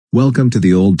Welcome to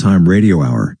the Old Time Radio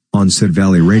Hour on Sid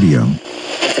Valley Radio.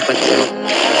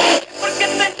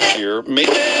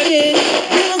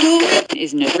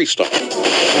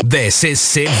 This is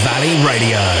Sid Valley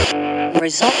Radio.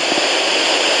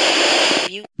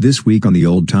 This week on the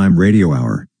Old Time Radio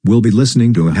Hour, we'll be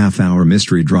listening to a half-hour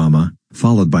mystery drama,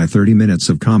 followed by 30 minutes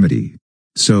of comedy.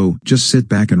 So, just sit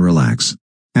back and relax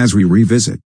as we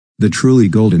revisit the truly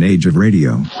golden age of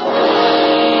radio.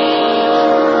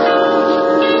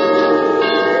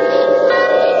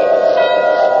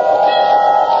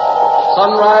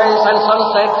 Sunrise and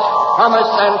sunset, promise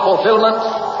and fulfillment,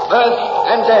 birth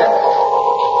and death.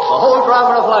 The whole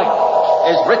drama of life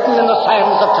is written in the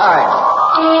sands of time.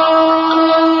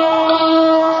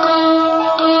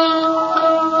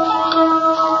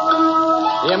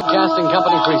 The Casting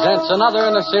Company presents another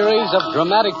in a series of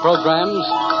dramatic programs,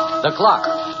 The Clock.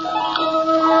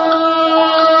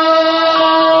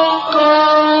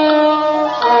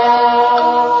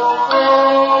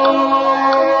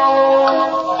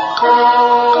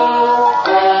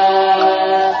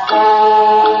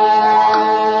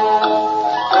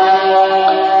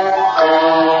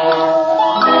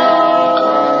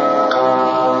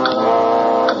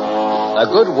 A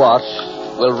good watch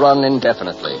will run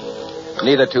indefinitely,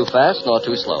 neither too fast nor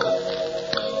too slow.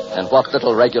 And what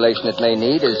little regulation it may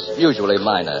need is usually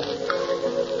minor.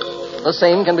 The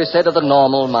same can be said of the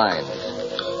normal mind.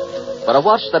 But a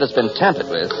watch that has been tampered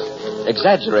with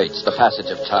exaggerates the passage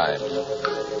of time.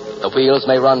 The wheels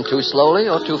may run too slowly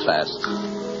or too fast.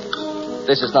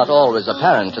 This is not always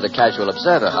apparent to the casual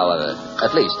observer, however,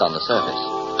 at least on the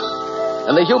surface.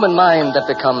 And the human mind that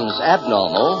becomes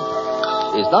abnormal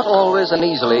is not always an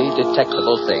easily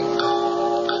detectable thing,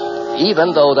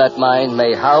 even though that mind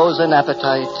may house an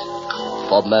appetite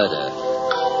for murder.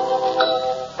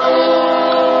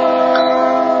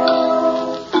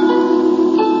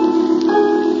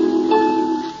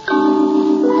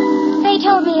 They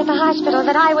told me at the hospital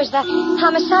that I was the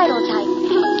homicidal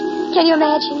type. Can you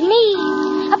imagine? Me,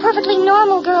 a perfectly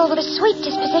normal girl with a sweet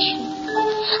disposition.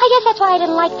 I guess that's why I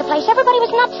didn't like the place. Everybody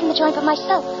was nuts in the joint but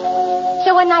myself.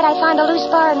 So one night I found a loose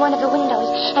bar in one of the windows,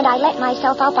 and I let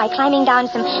myself out by climbing down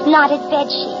some knotted bed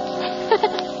sheets.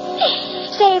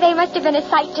 Say, they must have been a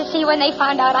sight to see when they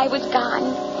found out I was gone.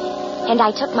 And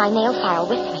I took my nail file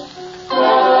with me.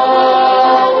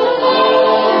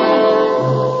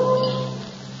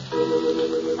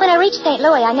 When I reached St.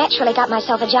 Louis, I naturally got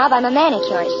myself a job. I'm a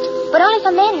manicurist. But only for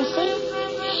men, see?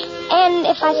 And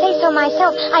if I say so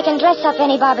myself, I can dress up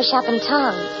any barbershop in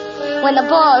town. When the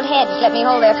bald heads let me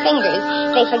hold their fingers,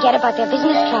 they forget about their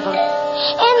business troubles.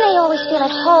 And they always feel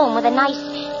at home with a nice,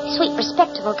 sweet,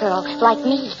 respectable girl like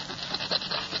me.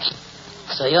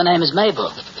 So your name is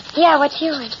Mabel? Yeah, what's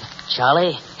yours?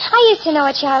 Charlie? I used to know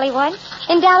a Charlie once,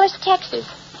 in Dallas, Texas.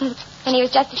 And he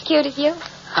was just as cute as you.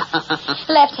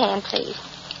 Left hand, please.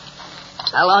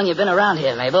 How long you been around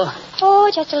here, Mabel? Oh,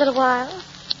 just a little while.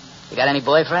 You got any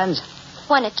boyfriends?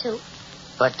 One or two.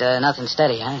 But nothing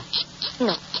steady, huh?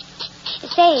 No.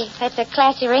 Say, that's a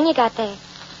classy ring you got there.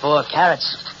 4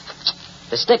 carats.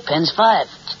 The stick pin's 5.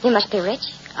 You must be rich.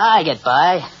 I get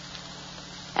by.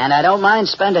 And I don't mind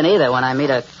spending either when I meet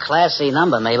a classy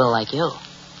number, Mabel, like you.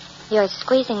 You're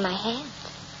squeezing my hand.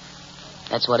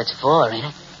 That's what it's for, ain't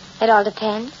it? It all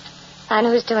depends on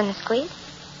who's doing the squeeze.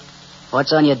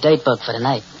 What's on your date book for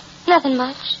tonight? Nothing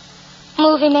much.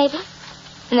 Movie, maybe.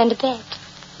 And then to bed.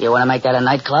 You want to make that a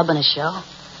nightclub and a show?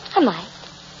 I might.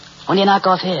 When do you knock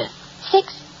off here? 6.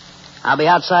 I'll be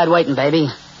outside waiting, baby.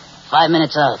 5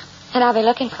 minutes out. And I'll be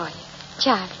looking for you.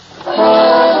 Charlie.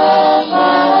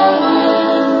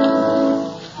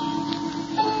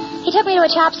 He took me to a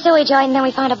chop suey joint, and then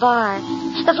we found a bar.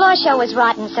 The floor show was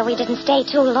rotten, so we didn't stay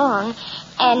too long.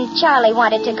 And Charlie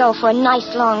wanted to go for a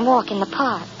nice long walk in the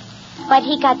park. But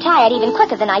he got tired even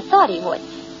quicker than I thought he would.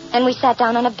 And we sat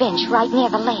down on a bench right near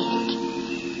the lake.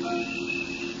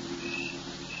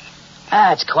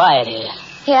 It's quiet here.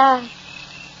 Yeah.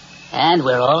 And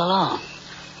we're all alone.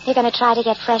 You're going to try to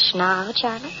get fresh now,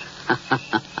 Charlie?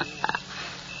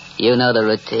 You know the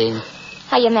routine.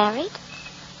 Are you married?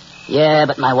 Yeah,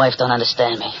 but my wife don't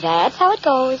understand me. That's how it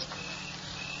goes.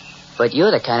 But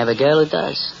you're the kind of a girl who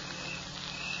does.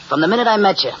 From the minute I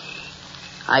met you,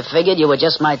 I figured you were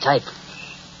just my type.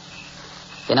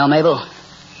 You know, Mabel,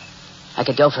 I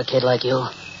could go for a kid like you.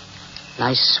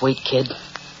 Nice, sweet kid.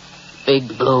 Big,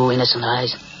 blue, innocent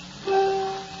eyes.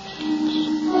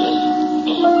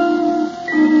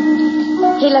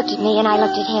 He looked at me, and I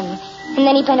looked at him. And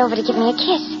then he bent over to give me a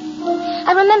kiss.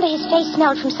 I remember his face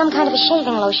smelled from some kind of a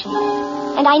shaving lotion.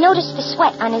 And I noticed the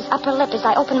sweat on his upper lip as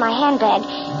I opened my handbag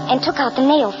and took out the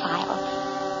nail file.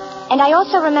 And I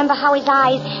also remember how his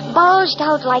eyes bulged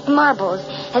out like marbles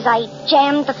as I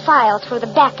jammed the file through the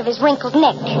back of his wrinkled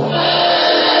neck.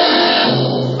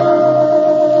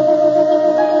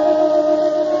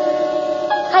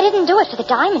 I didn't do it for the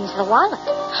diamonds, the wallet.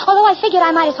 Although I figured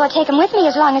I might as well take them with me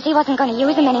as long as he wasn't going to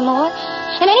use them anymore.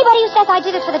 And anybody who says I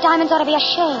did it for the diamonds ought to be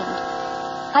ashamed.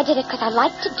 I did it because I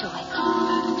liked to do it.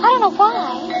 I don't know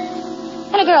why.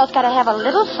 And a girl's got to have a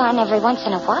little fun every once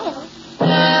in a while.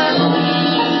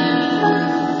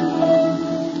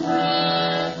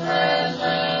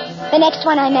 The next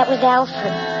one I met was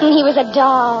Alfred. And he was a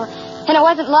doll. And it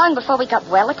wasn't long before we got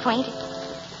well acquainted.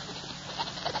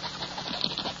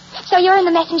 So you're in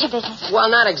the messenger business? Well,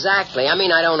 not exactly. I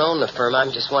mean, I don't own the firm.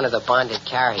 I'm just one of the bonded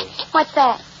carriers. What's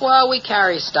that? Well, we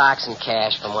carry stocks and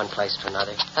cash from one place to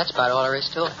another. That's about all there is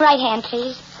to it. Right hand,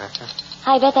 please.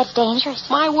 I bet that's dangerous.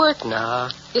 My work? No.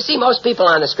 You see, most people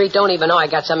on the street don't even know I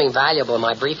got something valuable in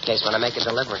my briefcase when I make a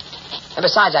delivery. And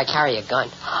besides, I carry a gun.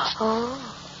 Oh,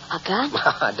 a gun?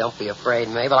 Don't be afraid,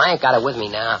 Mabel. I ain't got it with me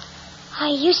now. I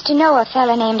used to know a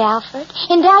fella named Alfred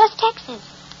in Dallas, Texas.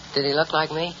 Did he look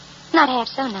like me? Not half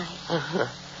so nice.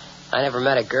 I never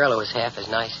met a girl who was half as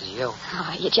nice as you.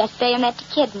 Oh, you just saying that to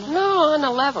kid me. No, on the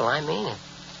level. I mean it.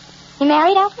 You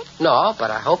married, Alfred? No,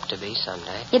 but I hope to be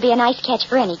someday. You'd be a nice catch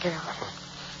for any girl.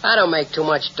 I don't make too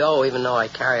much dough, even though I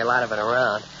carry a lot of it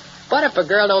around. But if a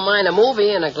girl don't mind a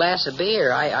movie and a glass of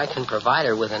beer, I can provide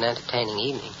her with an entertaining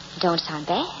evening. Don't sound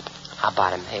bad. How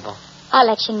about it, Mabel? I'll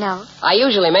let you know. I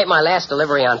usually make my last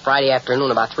delivery on Friday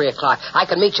afternoon about 3 o'clock. I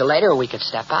could meet you later and we could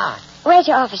step out. Where's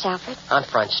your office, Alfred? On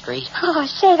Front Street. Oh,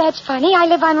 say, that's funny. I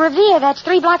live on Revere. That's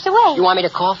 3 blocks away. You want me to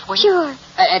call for you? Sure.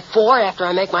 At 4 after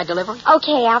I make my delivery?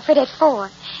 Okay, Alfred, at 4.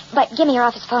 But give me your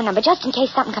office phone number just in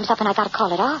case something comes up and I got to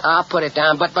call it off. I'll put it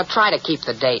down, but try to keep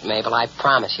the date, Mabel. I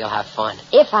promise you'll have fun.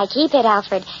 If I keep it,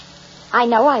 Alfred, I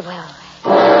know I will.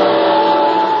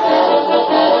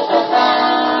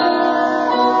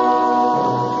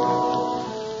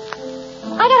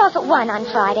 I got off at 1 on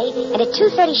Friday, and at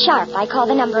 2:30 sharp, I called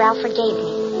the number Alfred gave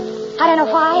me. I don't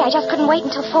know why. I just couldn't wait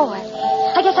until 4.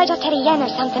 I guess I just had a yen or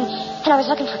something, and I was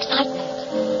looking for excitement.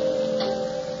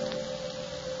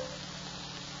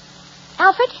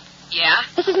 Alfred? Yeah?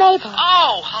 This is Mabel.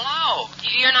 Oh, hello.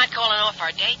 You're not calling off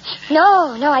our dates?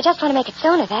 No, I just want to make it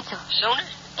sooner, that's all. Sooner?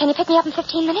 Can you pick me up in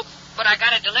 15 minutes? But I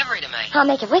got a delivery to make. I'll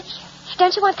make it with you.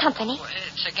 Don't you want company? Well,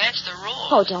 it's against the rules.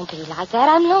 Oh, don't be like that.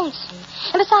 I'm lonesome.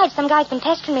 And besides, some guy's been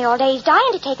pestering me all day. He's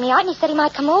dying to take me out, and he said he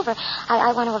might come over.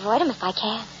 I want to avoid him if I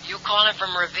can. You calling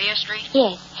from Revere Street?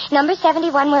 Yes. Number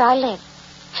 71 where I live.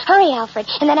 Hurry, Alfred.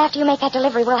 And then after you make that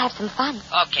delivery, we'll have some fun.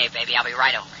 Okay, baby. I'll be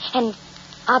right over. And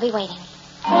I'll be waiting.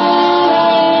 I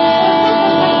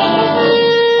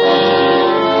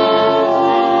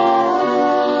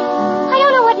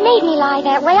don't know what made me lie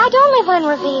that way. I don't live on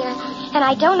Revere. And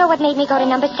I don't know what made me go to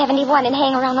number 71 and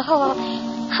hang around the hall.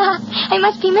 I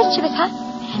must be mischievous, huh?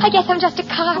 I guess I'm just a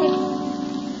card.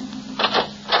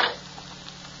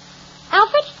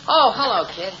 Alfred? Oh, hello,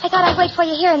 kid. I thought I'd wait for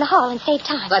you here in the hall and save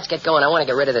time. Let's get going. I want to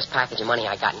get rid of this package of money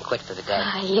I got and quit for the day.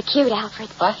 You're cute, Alfred.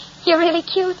 What? You're really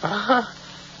cute. Uh-huh.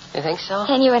 You think so?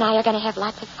 And you and I are going to have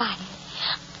lots of fun.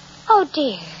 Oh,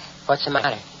 dear. What's the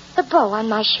matter? The bow on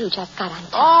my shoe just got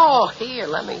undone. Oh, here,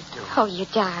 let me do it. Oh, you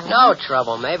darling. No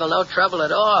trouble, Mabel. No trouble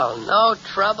at all. No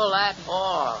trouble at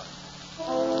all. He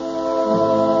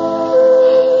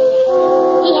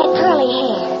had curly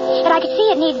hair, and I could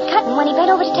see it needed cutting when he bent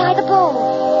over to tie the bow.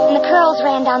 And the curls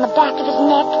ran down the back of his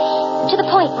neck to the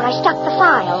point where I stuck the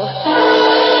file.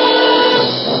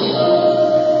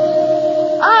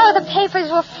 Oh, the papers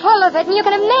were full of it, and you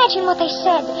can imagine what they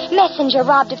said. Messenger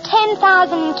robbed of $10,000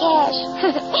 in cash.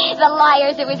 The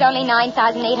liars, it was only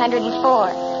 $9,804.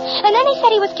 And then he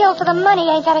said he was killed for the money.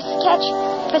 Ain't that a sketch?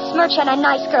 Besmirching a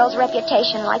nice girl's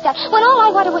reputation like that, when all I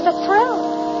wanted was a thrill.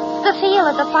 The feel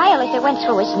of the file as it went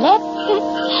through his neck.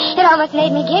 It almost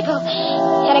made me giggle.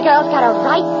 And a girl's got a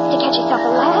right to catch herself a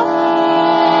laugh.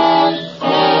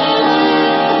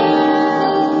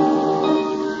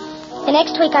 The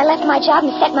next week, I left my job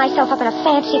and set myself up in a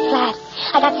fancy flat.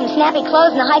 I got some snappy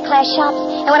clothes in the high-class shops,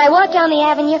 and when I walked down the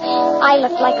avenue, I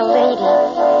looked like a lady.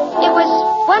 It was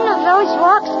one of those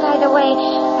walks, by the way,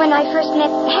 when I first met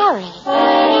Harry.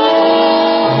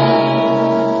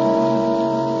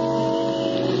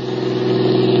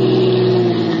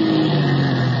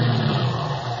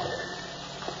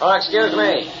 Oh, excuse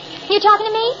me. You talking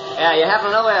to me? Yeah, you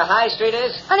happen to know where High Street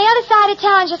is? On the other side of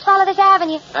town, just follow this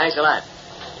avenue. Thanks a lot.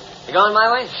 You going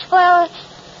my way? Well,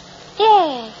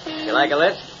 yes. You like a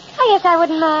lift? I guess I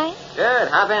wouldn't mind. Good.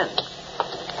 Hop in.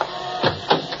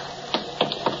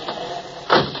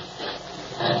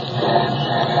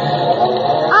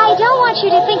 I don't you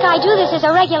to think I do this as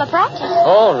a regular practice.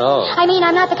 Oh, no. I mean,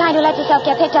 I'm not the kind who lets herself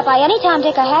get picked up by any Tom,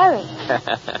 Dick, or Harry.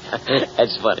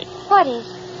 That's funny. What is?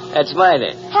 That's my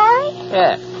name. Harry?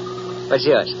 Yeah. What's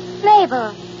yours?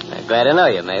 Mabel. I'm glad to know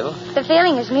you, Mabel. The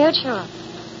feeling is mutual.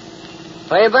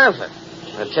 Where you bound for?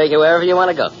 I'll take you wherever you want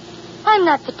to go. I'm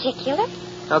not particular.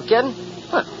 No kidding?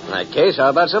 Well, in that case, how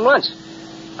about some lunch?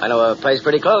 I know a place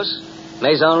pretty close.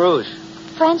 Maison Rouge.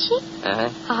 Frenchie? Uh-huh.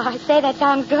 Oh, I say, that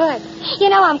sounds good. You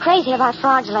know, I'm crazy about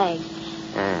frog's legs.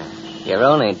 Your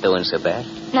own ain't doing so bad.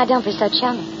 Now, don't be so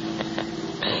chummy.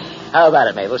 How about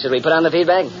it, Mabel? Should we put on the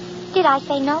feedback? Did I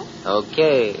say no?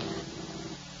 Okay.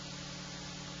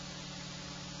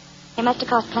 It must have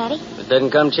cost plenty. It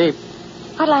didn't come cheap.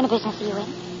 What line of business are you in?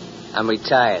 I'm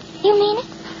retired. You mean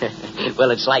it?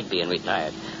 Well, it's like being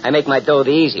retired. I make my dough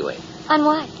the easy way. On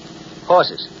what?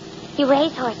 Horses. You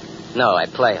raise horses. No, I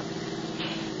play them.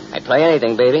 I play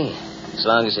anything, baby, as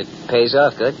long as it pays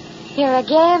off good. You're a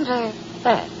gambler.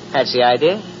 That's the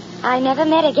idea. I never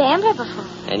met a gambler before.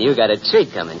 And you got a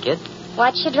treat coming, kid.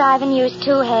 Watch you drive and use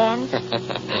two hands. You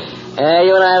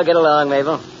and I will get along,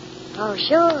 Mabel. Oh,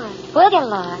 sure. We'll get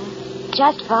along.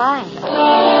 Just fine.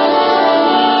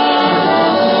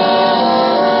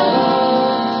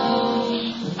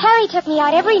 Harry took me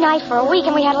out every night for a week,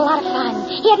 and we had a lot of fun.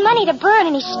 He had money to burn,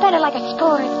 and he spent it like a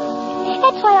sport.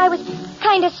 That's why I was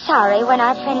kind of sorry when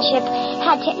our friendship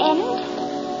had to end.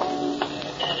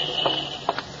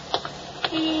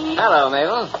 Hello,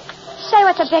 Mabel. Say,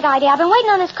 what's a big idea? I've been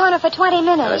waiting on this corner for 20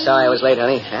 minutes. I'm sorry I was late,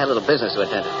 honey. I had a little business to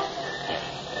attend to.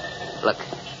 Look.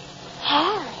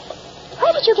 Harry,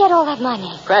 where did you get all that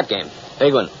money? Crap game.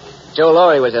 Big one. Joe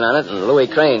Laurie was in on it, and Louis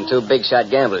Crane, two big-shot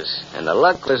gamblers. And the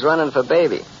luck was running for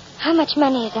baby. How much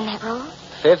money is in that roll?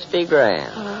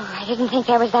 $50,000. Oh, I didn't think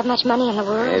there was that much money in the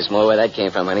world. There's more where that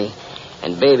came from, honey.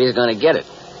 And baby's going to get it.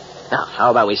 Now, how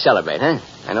about we celebrate, huh?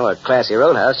 I know a classy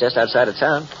roadhouse just outside of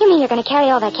town. You mean you're going to carry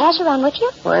all that cash around with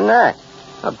you? Why not?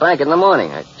 I'll bank it in the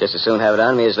morning. I'd just as soon have it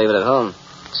on me as leave it at home.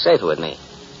 It's safer with me.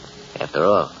 After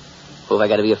all, who have I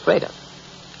got to be afraid of?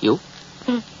 You?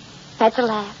 That's a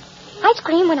laugh. I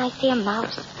scream when I see a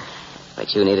mouse.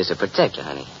 What you need is a protector,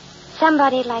 honey.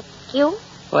 Somebody like you?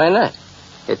 Why not?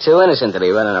 You're too innocent to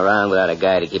be running around without a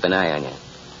guy to keep an eye on you.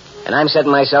 And I'm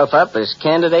setting myself up as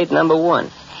candidate number one.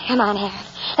 Come on, Harry.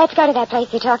 Let's go to that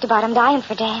place you talked about. I'm dying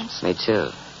for dance. Me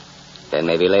too. Then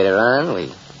maybe later on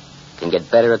we can get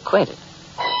better acquainted.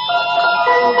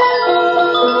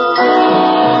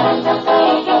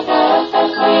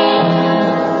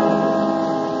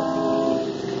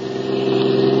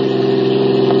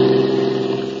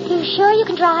 You sure you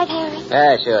can drive, Harry?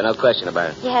 Yeah, sure. No question about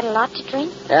it. You had a lot to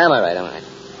drink? Yeah, I'm all right. I'm all right.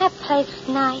 That place was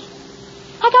nice.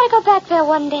 I gotta go back there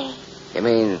one day. You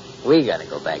mean we got to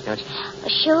go back, don't you?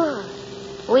 Sure.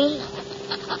 We.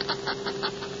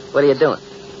 What are you doing?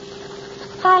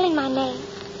 Filing my name.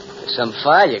 Some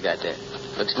file you got there.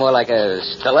 Looks more like a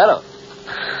stiletto.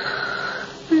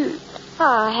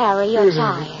 Oh, Harry, you're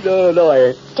tired. No, I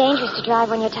ain't. It's dangerous to drive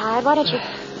when you're tired. Why don't you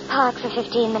park for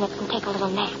 15 minutes and take a little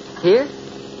nap? Here?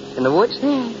 In the woods?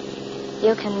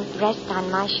 You can rest on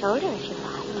my shoulder if you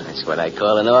like. That's what I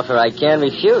call an offer I can't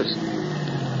refuse.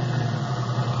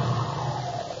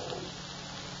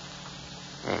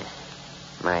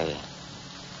 Am I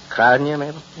crowding you,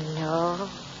 Mabel? No.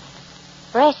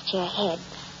 Rest your head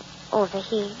over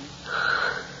here.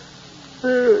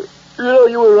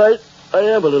 You were right. I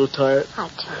am a little tired. I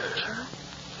told you.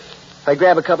 If I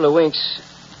grab a couple of winks,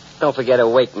 don't forget to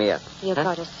wake me up. You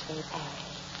go to sleep, Harry.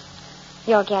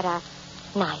 You'll get a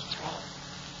nice rest.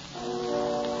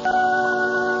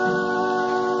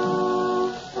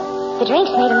 The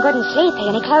drinks made him good and sleepy,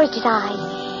 and he closed his eyes.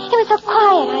 It was so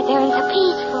quiet out there and so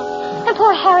peaceful. And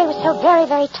poor Harry was so very,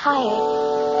 very tired.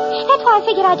 That's why I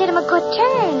figured I did him a good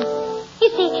turn. You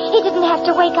see, he didn't have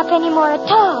to wake up anymore at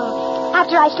all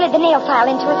after I slid the nail file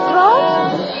into his throat.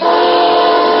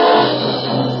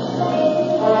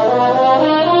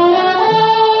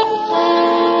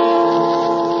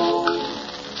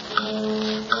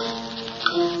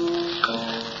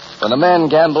 When a man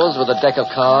gambles with a deck of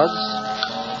cards,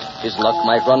 his luck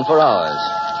might run for hours.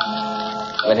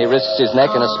 When he risks his neck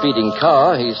in a speeding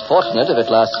car, he's fortunate if it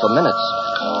lasts for minutes.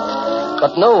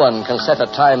 But no one can set a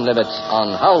time limit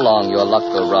on how long your luck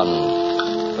will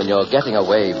run when you're getting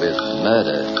away with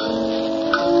murder.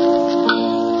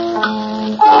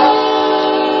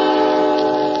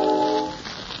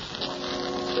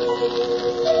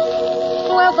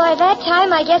 Well, by that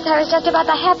time, I guess I was just about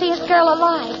the happiest girl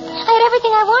alive. I had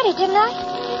everything I wanted, didn't I?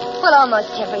 Well,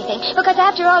 almost everything. Because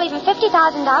after all, even $50,000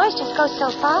 just goes so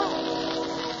far.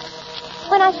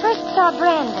 When I first saw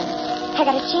Brandon, I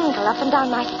got a tingle up and down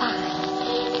my spine.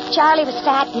 Charlie was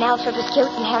fat, and Alfred was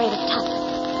cute, and Harry was tough.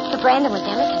 But Brandon was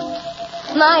elegant.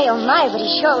 My, oh my, but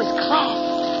he sure was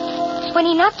class. When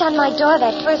he knocked on my door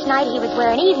that first night, he was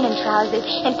wearing evening trousers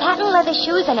and patent leather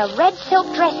shoes and a red silk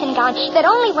dressing gown that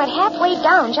only went halfway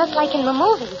down, just like in the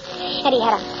movies. And he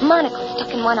had a monocle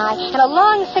stuck in one eye and a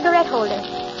long cigarette holder.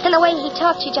 And the way he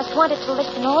talked, you just wanted to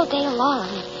listen all day long.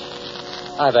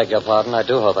 I beg your pardon. I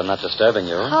do hope I'm not disturbing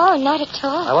you. Oh, not at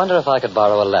all. I wonder if I could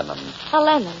borrow a lemon. A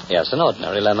lemon? Yes, an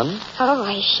ordinary lemon. Oh,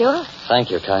 are you sure?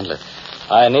 Thank you kindly.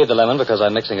 I need the lemon because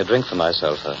I'm mixing a drink for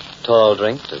myself. A tall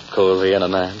drink to cool the inner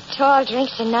man. Tall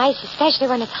drinks are nice, especially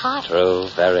when it's hot. True,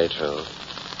 very true.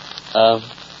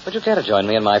 Would you care to join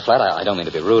me in my flat? I don't mean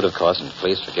to be rude, of course, and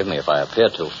please forgive me if I appear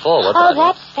too forward. Oh,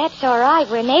 that's all right.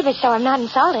 We're neighbors, so I'm not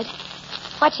insulted.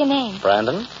 What's your name?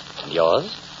 Brandon. And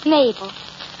yours? Mabel.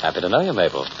 Happy to know you,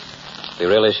 Mabel. We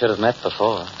really should have met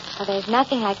before. Well, there's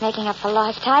nothing like making up for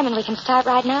lost time, and we can start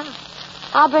right now.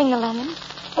 I'll bring the lemon.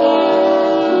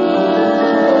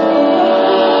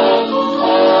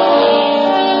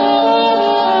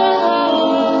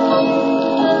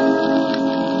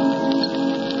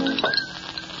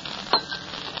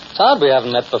 It's odd we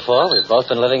haven't met before. We've both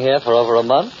been living here for over a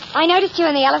month. I noticed you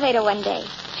in the elevator one day.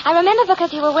 I remember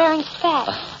because you were wearing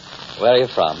spats. Where are you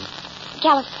from?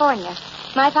 California.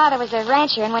 My father was a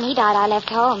rancher, and when he died, I left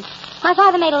home. My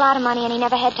father made a lot of money, and he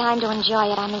never had time to enjoy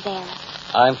it on his heir.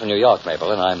 I'm from New York,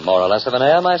 Mabel, and I'm more or less of an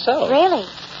heir myself. Really?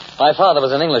 My father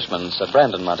was an Englishman, Sir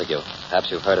Brandon Montague.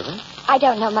 Perhaps you've heard of him? I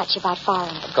don't know much about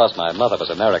foreigners. Of course, my mother was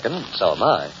American, and so am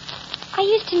I. I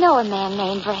used to know a man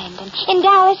named Brandon in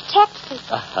Dallas, Texas.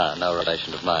 No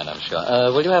relation of mine, I'm sure.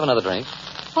 Will you have another drink?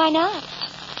 Why not?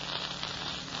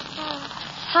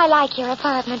 I like your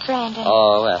apartment, Brandon.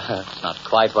 Oh, well, it's not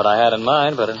quite what I had in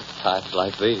mind, but in times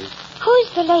like these. Who's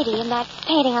the lady in that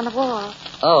painting on the wall?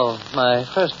 Oh, my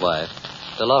first wife,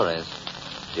 Dolores.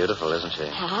 Beautiful, isn't she?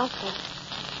 How so?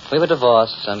 We were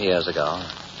divorced some years ago.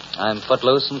 I'm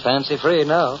footloose and fancy-free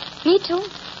now. Me too.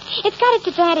 It's got its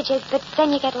advantages, but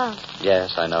then you get lonely.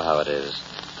 Yes, I know how it is.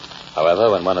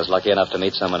 However, when one is lucky enough to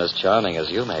meet someone as charming as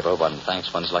you, Mabel, one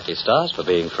thanks one's lucky stars for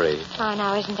being free. Oh,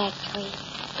 now, isn't that sweet?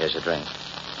 Here's your drink.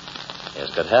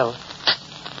 Here's good health.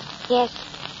 Yes,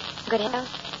 good health.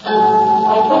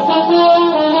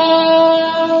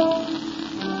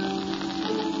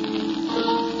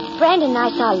 Brandon and I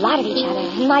saw a lot of each other,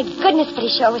 and my goodness, but he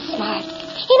sure was smart.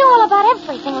 He knew all about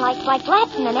everything, like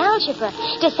Latin and algebra,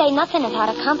 to say nothing of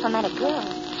how to compliment a girl.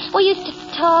 We used to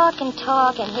talk in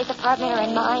his apartment or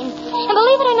in mine, and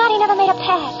believe it or not, he never made a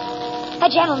pass. A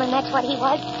gentleman, that's what he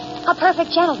was. A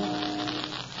perfect gentleman.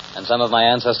 And some of my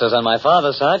ancestors on my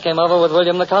father's side came over with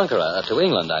William the Conqueror, to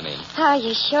England, I mean. Oh,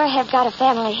 you sure have got a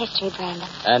family history, Brandon.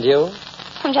 And you?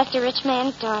 I'm just a rich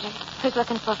man's daughter who's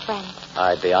looking for a friend.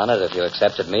 I'd be honored if you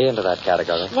accepted me into that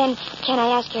category. Then, can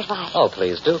I ask your advice? Oh,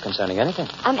 please do, concerning anything.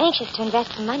 I'm anxious to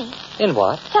invest some money. In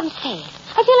what? Something safe.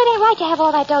 I feel it ain't right to have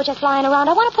all that dough just lying around.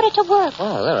 I want to put it to work.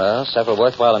 Well, there are several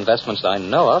worthwhile investments that I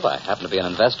know of. I happen to be an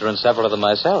investor in several of them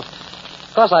myself.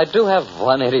 Of course, I do have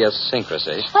one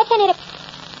idiosyncrasy. What's in it?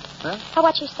 Huh? Oh,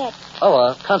 what you said. Oh,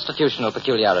 a constitutional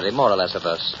peculiarity, more or less of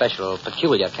a special,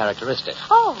 peculiar characteristic.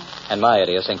 Oh. And my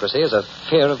idiosyncrasy is a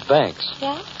fear of banks.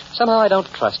 Yeah? Somehow I don't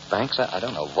trust banks. I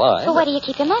don't know why. Well, where do you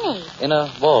keep your money? In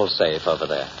a wall safe over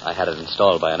there. I had it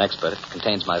installed by an expert. It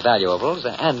contains my valuables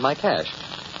and my cash.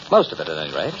 Most of it, at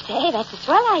any rate. Say, that's a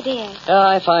swell idea.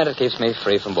 I find it keeps me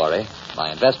free from worry. My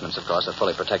investments, of course, are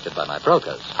fully protected by my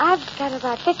brokers. I've got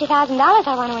about $50,000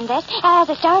 I want to invest as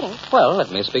a starter. Well, let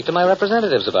me speak to my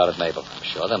representatives about it, Mabel. I'm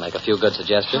sure they'll make a few good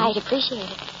suggestions. I'd appreciate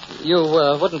it. You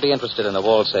wouldn't be interested in a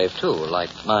wall safe, too, like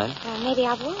mine? Maybe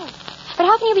I would. But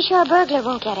how can you be sure a burglar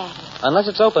won't get at it? Unless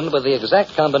it's opened with the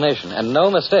exact combination and no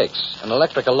mistakes. An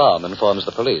electric alarm informs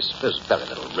the police. There's very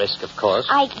little risk, of course.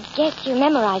 I guess you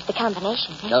memorized the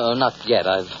combination. No, not yet.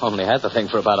 I've only had the thing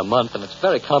for about a month, and it's a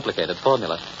very complicated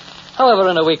formula. However,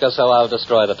 in a week or so, I'll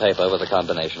destroy the paper with the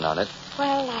combination on it.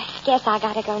 Well, I guess I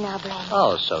gotta go now, Brandon.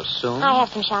 Oh, so soon? I have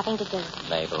some shopping to do.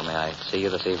 Mabel, may I see you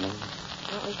this evening?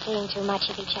 Aren't we seeing too much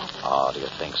of each other? Oh, do you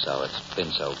think so? It's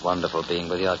been so wonderful being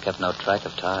with you. I've kept no track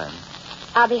of time.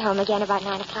 I'll be home again about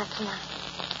 9 o'clock tonight.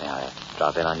 May I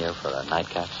drop in on you for a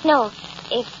nightcap? No,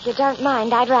 if you don't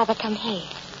mind, I'd rather come here.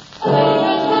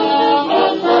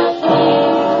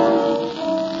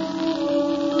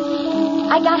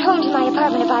 I got home to my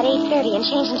apartment about 8:30 and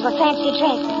changed into a fancy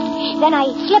dress. Then I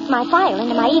slipped my file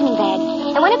into my evening bag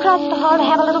and went across the hall to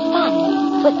have a little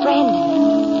fun with Brandon.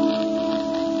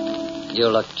 You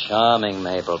look charming,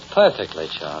 Mabel. Perfectly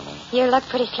charming. You look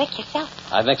pretty slick yourself.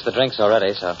 I've mixed the drinks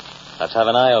already, so let's have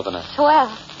an eye-opener. Swell.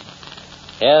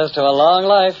 Here's to a long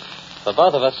life for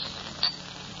both of us.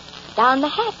 down the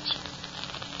hatch.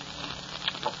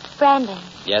 Brandon,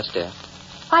 Yes, dear.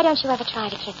 why don't you ever try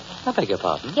to kiss me? I beg your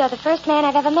pardon. You're the first man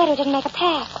I've ever met who didn't make a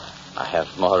pass. I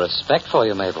have more respect for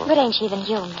you, Mabel. But ain't you even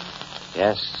human?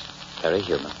 Yes, very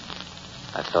human.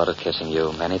 I've thought of kissing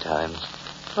you many times.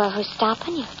 Well, who's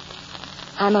stopping you?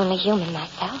 I'm only human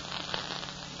myself.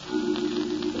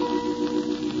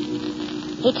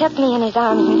 He took me in his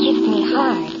arms and kissed me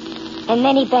hard. And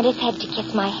then he bent his head to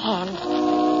kiss my hand.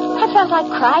 I felt like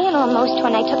crying almost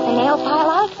when I took the nail file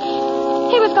out.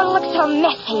 He was going to look so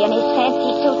messy in his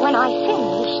fancy suit when I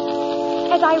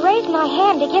finished. As I raised my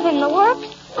hand to give him the works...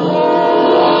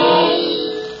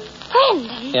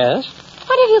 Brandon? Yes?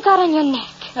 What have you got on your neck?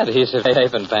 Adhesive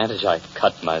tape and bandage. I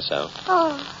cut myself.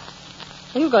 Oh,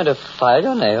 Are you going to file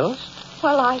your nails?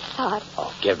 well, I thought...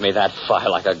 Oh, give me that file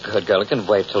like a good girl. It can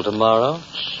wait till tomorrow.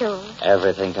 Sure.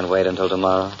 Everything can wait until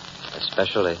tomorrow.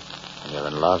 Especially when you're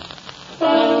in love.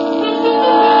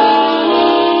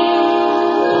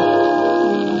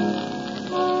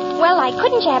 Well, I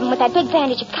couldn't jab him with that big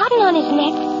bandage of cotton on his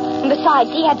neck. And besides,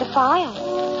 he had the file.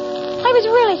 I was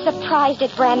really surprised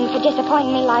at Brandon for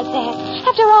disappointing me like that.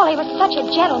 After all, he was such a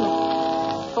gentleman.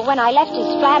 But when I left his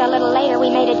flat a little later, we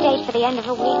made a date for the end of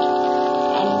the week.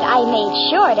 And I made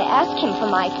sure to ask him for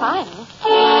my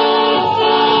file.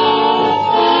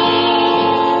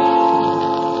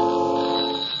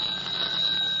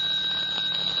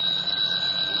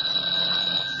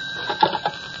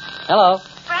 Hello.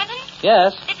 Brandon?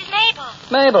 Yes? This is Mabel.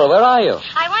 Mabel, where are you?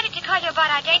 I wanted to call you about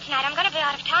our date tonight. I'm going to be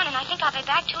out of town, and I think I'll be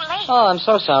back too late. Oh, I'm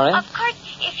so sorry. Of course,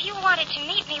 if you wanted to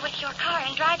meet me with your car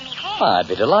and drive me home. Well, I'd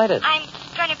be delighted. I'm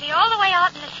going to be all the way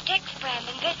out in the sticks,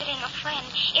 Brandon, visiting a friend.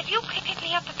 If you could pick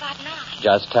me up about 9.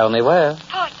 Just tell me where.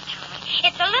 Portstown.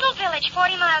 It's a little village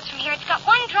 40 miles from here. It's got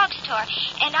one drugstore,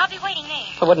 and I'll be waiting there.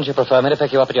 Well, wouldn't you prefer me to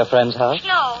pick you up at your friend's house?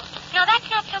 No, that's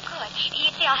not so good. You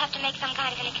see, I'll have to make some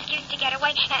kind of an excuse to get away,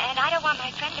 and I don't want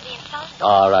my friend to be insulted.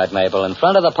 All right, Mabel. In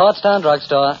front of the Portstown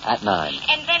drugstore at 9.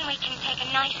 And then we can take a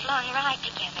nice long ride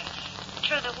together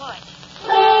through the woods.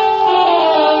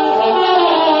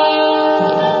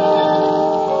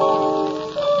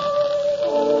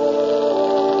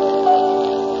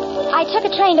 I took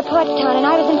a train to Portstown, and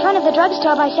I was in front of the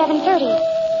drugstore by 7:30.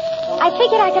 I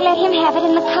figured I could let him have it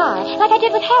in the car, like I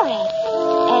did with Harry.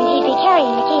 And he'd be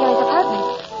carrying the key to his apartment.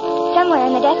 Somewhere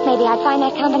in the desk, maybe I'd find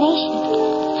that combination.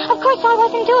 Of course, I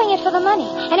wasn't doing it for the money.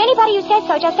 And anybody who says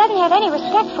so just doesn't have any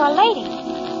respect for a lady.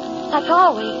 Like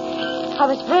always, I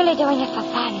was really doing it for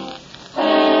fun.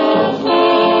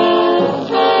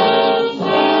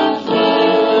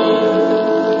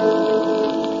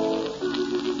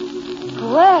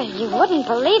 Well, you wouldn't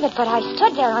believe it, but I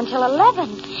stood there until 11.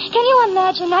 Can you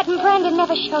imagine that? And Brandon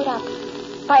never showed up.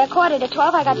 By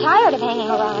 11:45, I got tired of hanging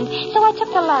around, so I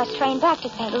took the last train back to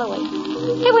St. Louis.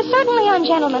 It was certainly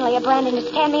ungentlemanly of Brandon to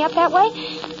stand me up that way,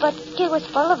 but he was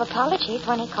full of apologies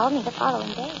when he called me the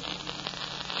following day.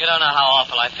 You don't know how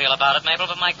awful I feel about it, Mabel,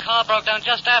 but my car broke down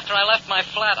just after I left my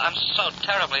flat. I'm so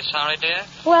terribly sorry, dear.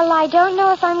 Well, I don't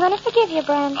know if I'm going to forgive you,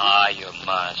 Brandon. Ah, you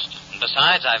must. And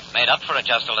besides, I've made up for it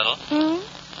just a little.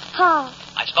 How?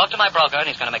 I spoke to my broker, and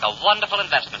he's going to make a wonderful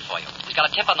investment for you. He's got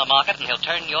a tip on the market, and he'll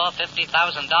turn your $50,000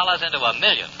 into $1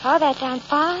 million. Oh, that sounds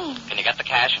fine. Can you get the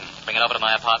cash and bring it over to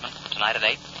my apartment tonight at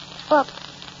 8? Well,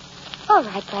 all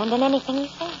right, Brandon, anything you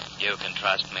say. You can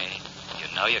trust me. You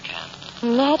know you can.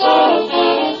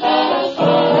 Naturally.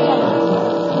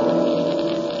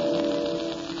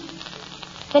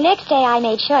 The next day, I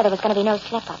made sure there was going to be no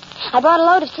slip-up. I brought a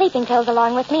load of sleeping pills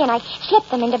along with me, and I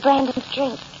slipped them into Brandon's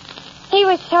drink. He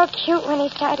was so cute when he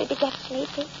started to get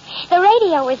sleepy. The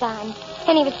radio was on,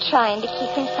 and he was trying to keep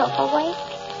himself awake.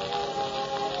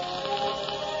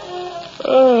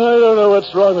 Oh, I don't know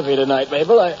what's wrong with me tonight,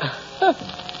 Mabel. I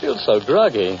feel so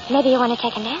groggy. Maybe you want to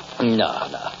take a nap? No.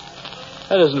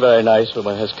 That isn't very nice when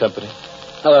one has company.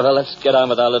 However, let's get on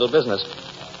with our little business.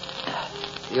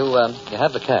 You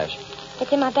have the cash.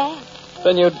 It's in my bag.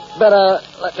 Then you'd better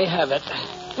let me have it.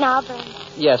 Now, Brandon.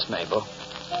 Yes, Mabel.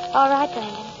 All right,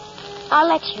 Brandon. I'll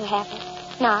let you have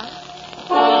it. Now.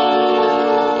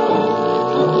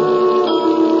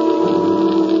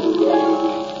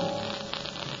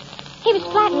 He was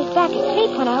flat on his back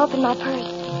asleep when I opened my purse.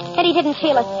 And he didn't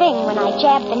feel a thing when I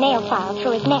jabbed the nail file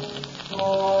through his neck.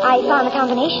 I found the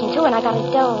combination, too, and I got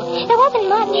his dough. There wasn't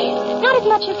much. Not as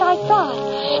much as I thought.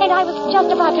 And I was just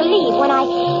about to leave when I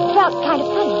felt kind of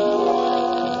funny.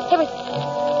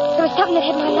 There was something that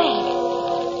hit my leg.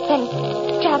 Then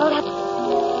traveled up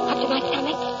to my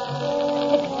stomach.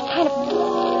 It kind of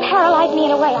paralyzed me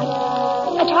in a way.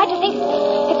 I tried to think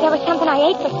if there was something I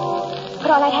ate, but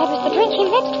all I had was the drink he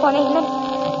mixed for me,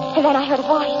 and then I heard a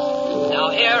voice. Now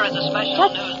here is a special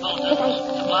Just news as bulletin I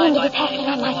supplied seemed to by be passing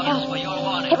on police myself, for your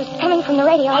warning. it was coming from the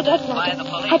radio. I did By not. the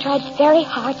police. I tried very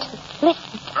hard to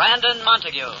listen. Brandon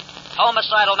Montague,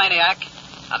 homicidal maniac,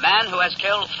 a man who has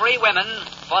killed 3 women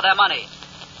for their money.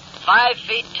 5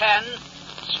 feet 10,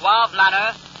 suave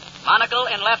manner, monocle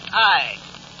in left eye.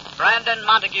 Brandon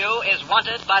Montague is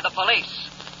wanted by the police.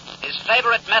 His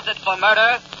favorite method for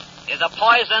murder is a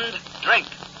poisoned drink.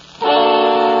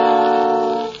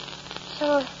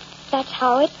 So that's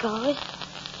how it goes.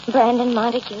 Brandon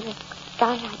Montague, the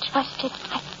guy I trusted.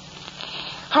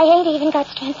 I ain't even got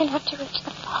strength enough to reach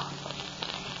the phone.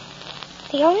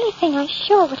 The only thing I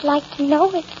sure would like to know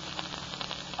is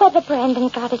whether Brandon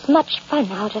got as much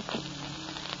fun out of it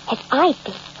as I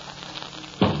did.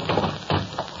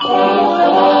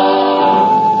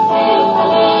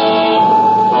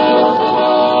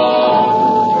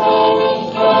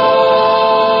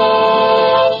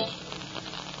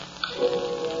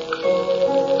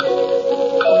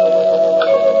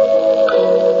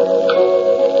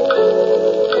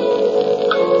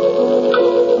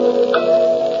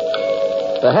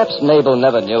 Perhaps Mabel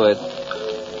never knew it,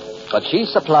 but she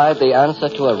supplied the answer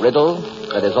to a riddle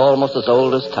that is almost as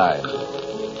old as time.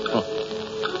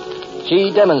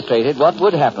 She demonstrated what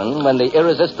would happen when the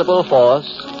irresistible force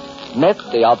met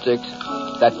the object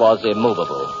that was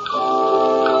immovable.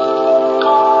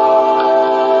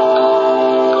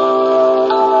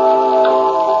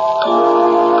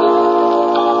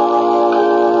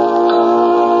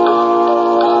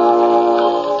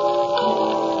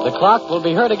 The Clock will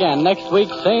be heard again next week,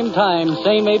 same time,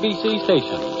 same ABC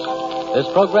stations. This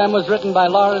program was written by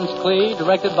Lawrence Clee,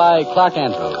 directed by Clark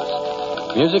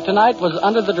Andrews. Music tonight was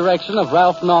under the direction of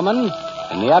Ralph Norman,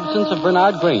 in the absence of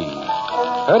Bernard Green.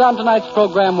 Heard on tonight's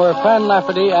program were Fran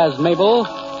Lafferty as Mabel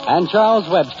and Charles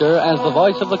Webster as the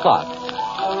voice of the clock.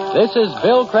 This is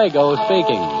Bill Crago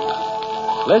speaking.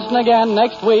 Listen again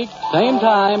next week, same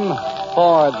time,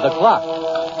 for The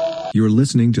Clock. You're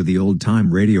listening to the Old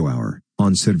Time Radio Hour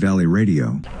on Sid Valley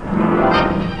Radio.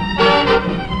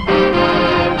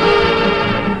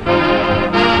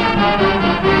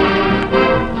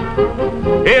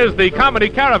 Here's the Comedy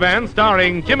Caravan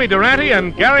starring Jimmy Durante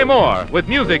and Gary Moore, with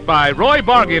music by Roy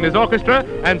Bargy and his orchestra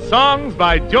and songs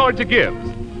by Georgia Gibbs.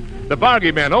 The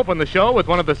Bargy Men open the show with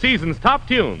one of the season's top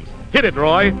tunes. Hit it,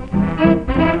 Roy.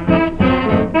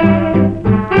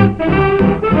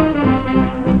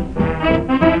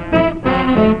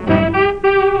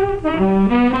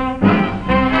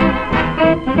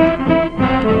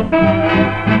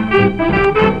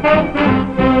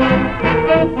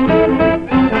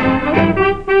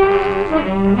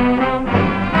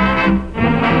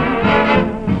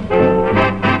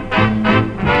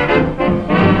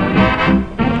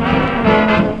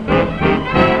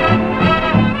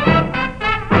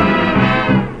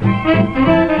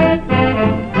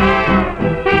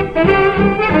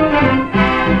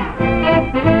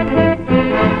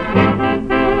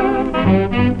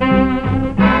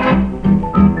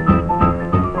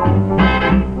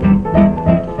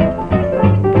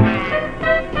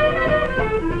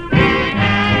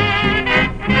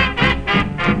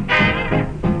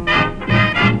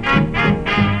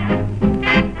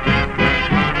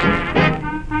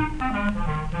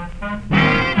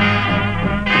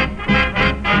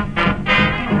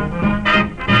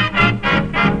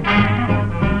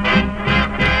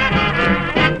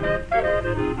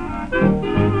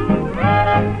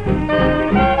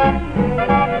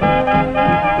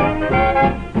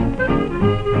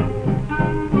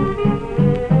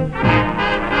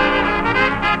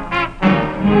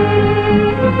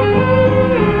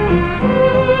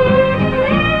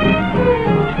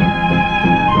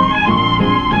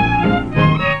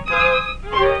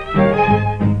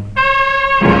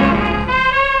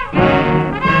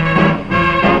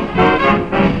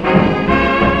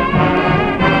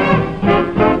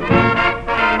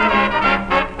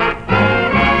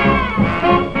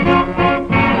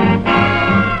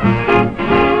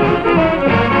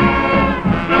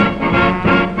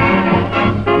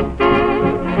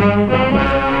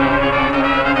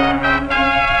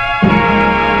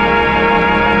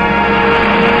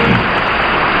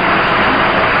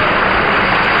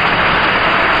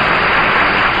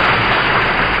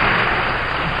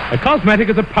 A cosmetic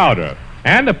is a powder,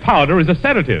 and a powder is a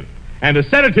sedative, and a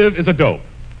sedative is a dope.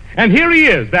 And here he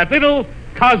is, that little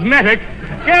cosmetic,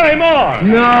 Gary Moore.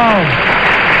 No.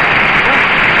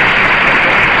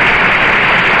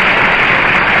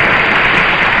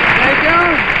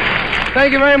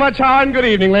 Thank you very much, Howard, and good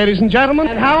evening, ladies and gentlemen.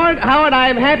 And Howard, I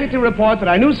am happy to report that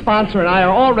our new sponsor and I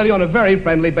are already on a very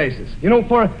friendly basis. You know,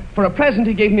 for a present,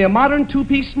 he gave me a modern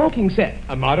two-piece smoking set.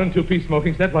 A modern two-piece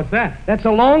smoking set? What's that? That's a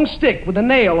long stick with a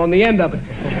nail on the end of it.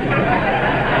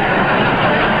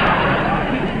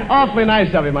 Awfully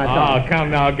nice of him, I thought. Oh,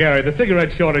 come now, Gary. The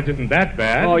cigarette shortage isn't that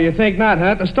bad. Oh, you think not, huh?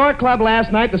 At the Star Club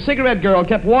last night, the cigarette girl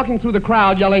kept walking through the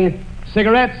crowd yelling,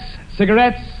 "Cigarettes,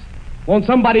 cigarettes. Won't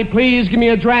somebody please give me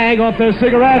a drag off their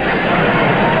cigarettes?"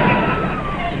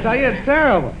 I tell you, it's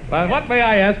terrible. Well, what, may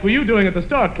I ask, were you doing at the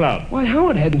Star Club? Why,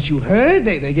 Howard, hadn't you heard?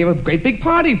 They gave a great big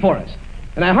party for us.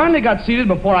 And I hardly got seated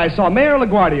before I saw Mayor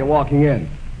LaGuardia walking in.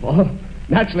 Well,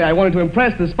 naturally, I wanted to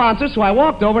impress the sponsor, so I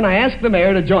walked over and I asked the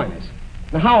mayor to join us.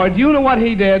 Now, Howard, do you know what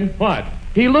he did? What?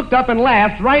 He looked up and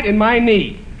laughed right in my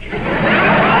knee.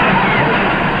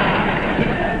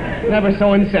 Never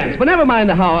so incensed. But never mind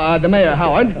the mayor,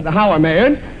 Howard, the Howard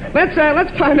mayor.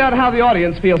 Let's find out how the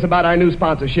audience feels about our new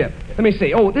sponsorship. Let me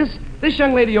see. Oh, this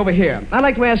young lady over here. I'd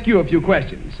like to ask you a few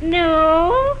questions.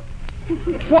 No.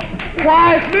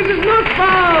 Why, it's Mrs.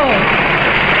 Nussbaum!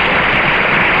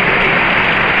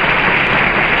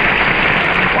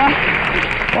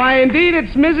 Why, indeed,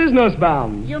 it's Mrs.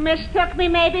 Nussbaum. You mistook me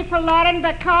maybe for Lauren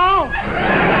Bacall.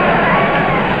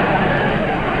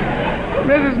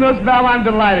 Mrs. Nussbaum, I'm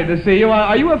delighted to see you.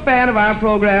 Are you a fan of our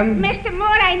program? Mr. Moore,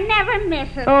 I never miss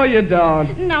it. Oh, you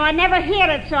don't? No, I never hear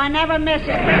it, so I never miss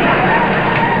it.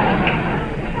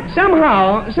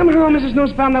 Somehow, Mrs.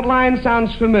 Nussbaum, that line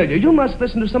sounds familiar. You must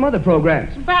listen to some other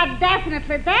programs. But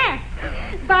definitely that.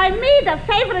 By me, the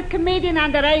favorite comedian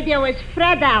on the radio is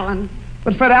Fred Allen.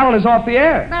 But Fred Allen is off the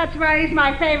air. That's why he's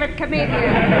my favorite comedian.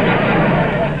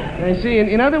 I see.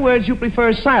 In other words, you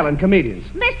prefer silent comedians.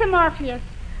 Mr. Morpheus,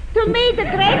 to me, the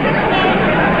greatest man...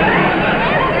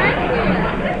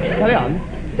 Carry on.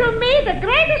 To me, the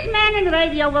greatest man in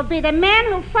radio will be the man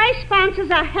who first sponsors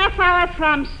a half hour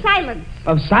from silence.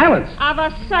 Of silence? Of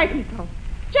a certainty.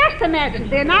 Just imagine,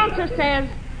 the announcer says,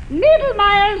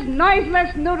 Needlemeyer's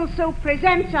Noiseless Noodle Soup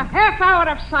presents a half hour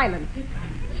of silence,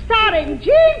 starring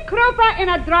Gene Krupa in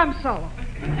a drum solo.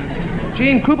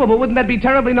 Gene Krupa, but wouldn't that be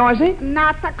terribly noisy?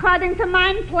 Not according to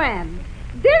my plan.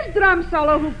 This drum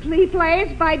solo he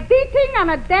plays by beating on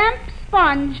a damp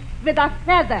sponge with a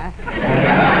feather.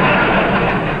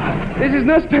 Mrs.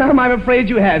 Nussbaum, I'm afraid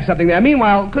you have something there.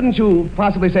 Meanwhile, couldn't you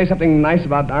possibly say something nice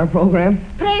about our program?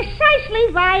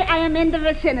 Precisely why I am in the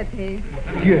vicinity.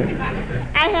 Good.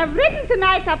 I have written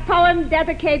tonight a poem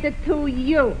dedicated to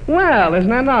you. Well, isn't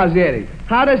that nauseating?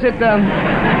 How does it go?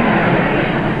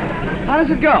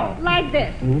 Like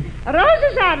this.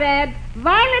 Roses are red,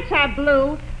 violets are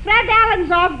blue, Fred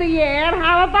Allen's off the air.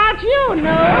 How about you,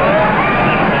 no?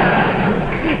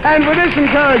 And with this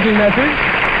encouraging message,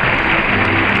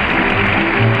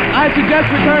 I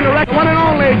suggest we turn to one and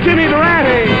only Jimmy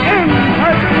Durante in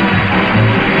person.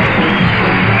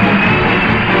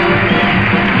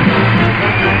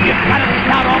 You've got to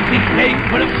start off each day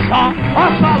with a song. Oh,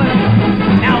 solid.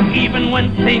 Now, even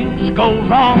when things go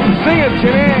wrong, sing it,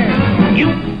 Jimmy. You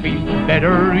feel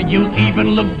better, you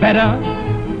even look better.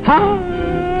 Huh?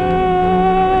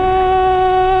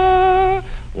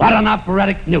 What an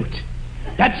operatic note.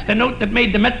 That's the note that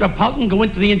made the Metropolitan go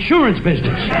into the insurance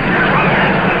business.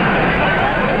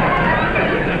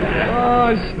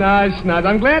 Oh, snod.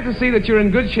 I'm glad to see that you're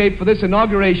in good shape for this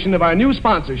inauguration of our new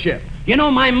sponsorship. You know,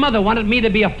 my mother wanted me to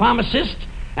be a pharmacist,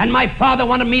 and my father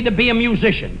wanted me to be a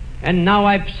musician. And now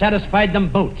I've satisfied them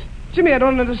both. Jimmy, I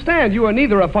don't understand. You are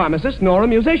neither a pharmacist nor a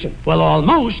musician. Well,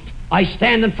 almost. I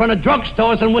stand in front of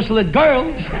drugstores and whistle at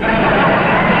girls.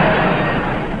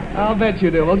 I'll bet you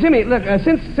do. Well, Jimmy, look,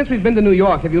 since we've been to New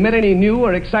York, have you met any new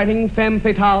or exciting femme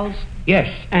fatales? Yes,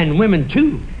 and women,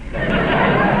 too.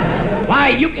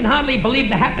 Why, you can hardly believe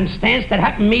the happenstance that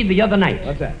happened to me the other night.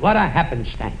 What's that? What a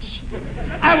happenstance.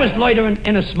 I was loitering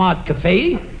in a smart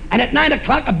cafe, and at 9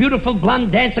 o'clock, a beautiful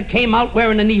blonde dancer came out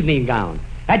wearing an evening gown.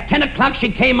 At 10 o'clock, she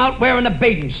came out wearing a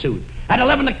bathing suit. At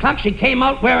 11 o'clock, she came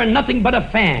out wearing nothing but a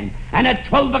fan. And at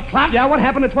 12 o'clock... Yeah, what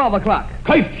happened at 12 o'clock?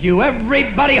 Curfew,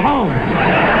 everybody home.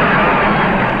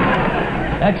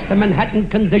 That's the Manhattan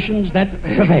conditions that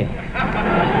prevail.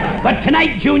 But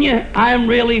tonight, Junior, I'm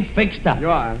really fixed up. You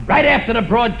are? Right after the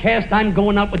broadcast, I'm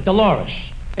going out with Dolores.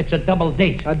 It's a double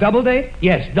date. A double date?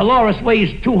 Yes, Dolores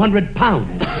weighs 200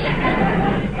 pounds.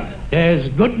 There's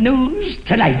good news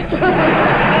tonight.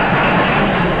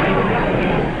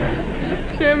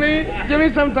 Jimmy,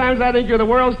 sometimes I think you're the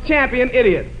world's champion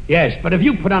idiot. Yes, but if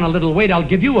you put on a little weight, I'll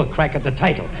give you a crack at the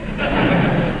title.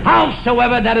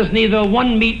 Howsoever, that is neither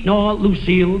one meat nor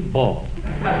Lucille Ball.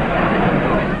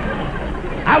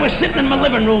 I was sitting in my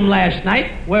living room last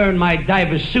night, wearing my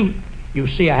diver's suit, You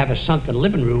see, I have a sunken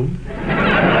living room.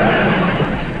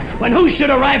 When who should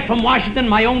arrive from Washington?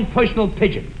 My own personal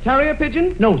pigeon. Carrier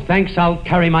pigeon? No, thanks. I'll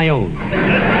carry my own.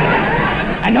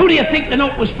 And who do you think the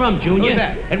note was from, Junior? Who's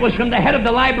that? It was from the head of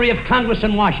the Library of Congress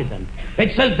in Washington.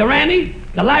 It says, Durante,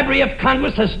 the Library of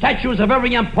Congress has statues of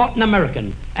every important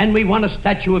American, and we want a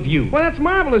statue of you. Well, that's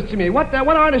marvelous to me. What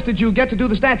artist did you get to do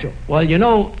the statue? Well, you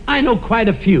know, I know quite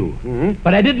a few,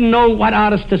 but I didn't know what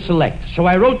artist to select. So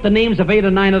I wrote the names of 8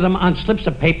 or 9 of them on slips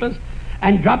of papers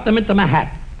and dropped them into my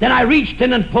hat. Then I reached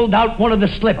in and pulled out one of the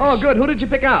slips. Oh, good. Who did you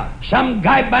pick out? Some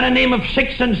guy by the name of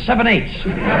 6 7/8.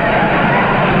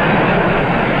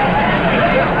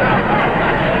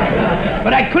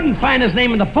 But I couldn't find his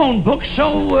name in the phone book,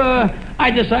 so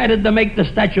I decided to make the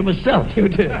statue myself. You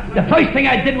did? The first thing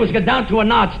I did was go down to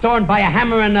an art store and buy a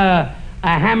hammer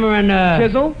and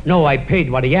Chisel? No, I paid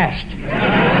what he asked.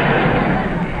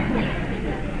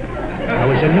 I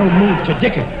was in no mood to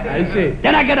dick it. I see.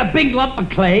 Then I got a big lump of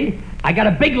clay. And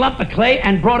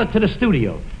brought it to the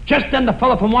studio. Just then the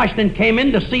fellow from Washington came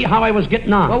in to see how I was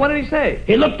getting on. Well, what did he say?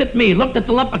 He looked at me, looked at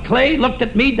the lump of clay, looked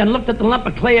at me, then looked at the lump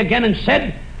of clay again and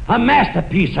said, a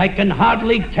masterpiece, I can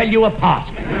hardly tell you apart.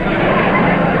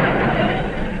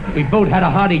 We both had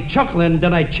a hearty chuckle, and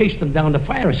then I chased him down the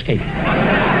fire escape.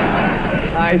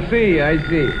 I see.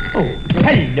 Oh,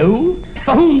 hello.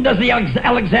 For whom does the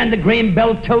Alexander Graham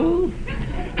Bell toll?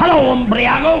 Hello,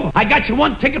 Umbriago. I got you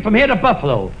one ticket from here to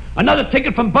Buffalo, another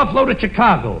ticket from Buffalo to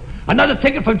Chicago, another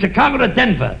ticket from Chicago to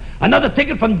Denver, another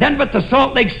ticket from Denver to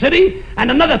Salt Lake City, and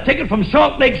another ticket from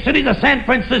Salt Lake City to San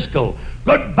Francisco.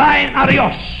 Goodbye and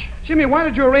adios. Jimmy, why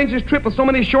did you arrange this trip with so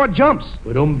many short jumps?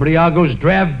 With Umbriago's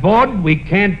draft board, we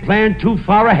can't plan too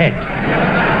far ahead.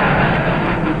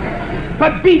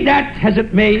 But be that as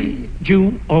it may,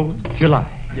 June or July.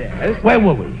 Yes? Where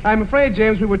were we? I'm afraid,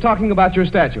 James, we were talking about your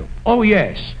statue. Oh,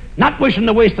 yes. Not wishing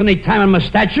to waste any time on my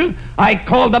statue, I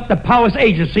called up the Powers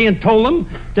Agency and told them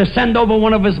to send over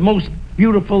one of his most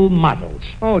beautiful models.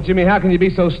 Oh, Jimmy, how can you be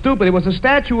so stupid? It was a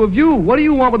statue of you. What do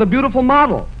you want with a beautiful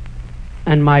model?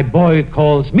 And my boy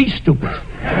calls me stupid.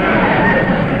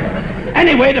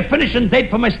 Anyway, the finishing date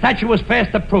for my statue was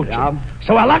fast approaching. Yeah.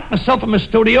 So I locked myself in my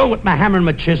studio with my hammer and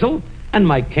my chisel and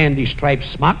my candy-striped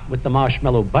smock with the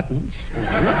marshmallow buttons.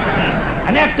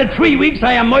 And after 3 weeks,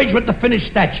 I emerged with the finished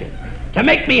statue. To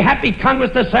make me happy,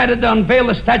 Congress decided to unveil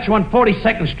the statue on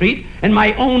 42nd Street in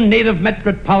my own native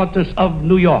metropolis of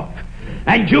New York.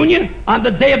 And, Junior, on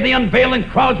the day of the unveiling,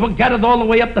 crowds were gathered all the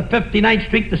way up to 59th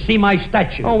Street to see my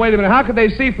statue. Oh, wait a minute. How could they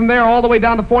see from there all the way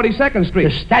down to 42nd Street?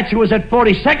 The statue was at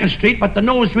 42nd Street, but the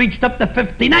nose reached up to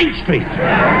 59th Street.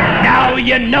 Now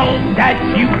you know that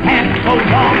you can't go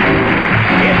wrong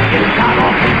if you start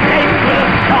off the day with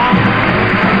a song.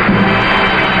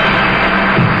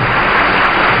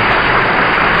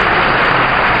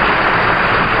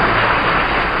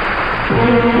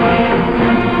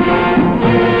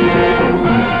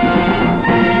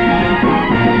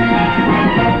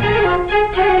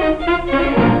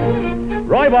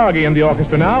 Roy Bargy and the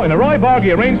orchestra now in a Roy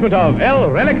Bargy arrangement of El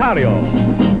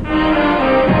Relicario.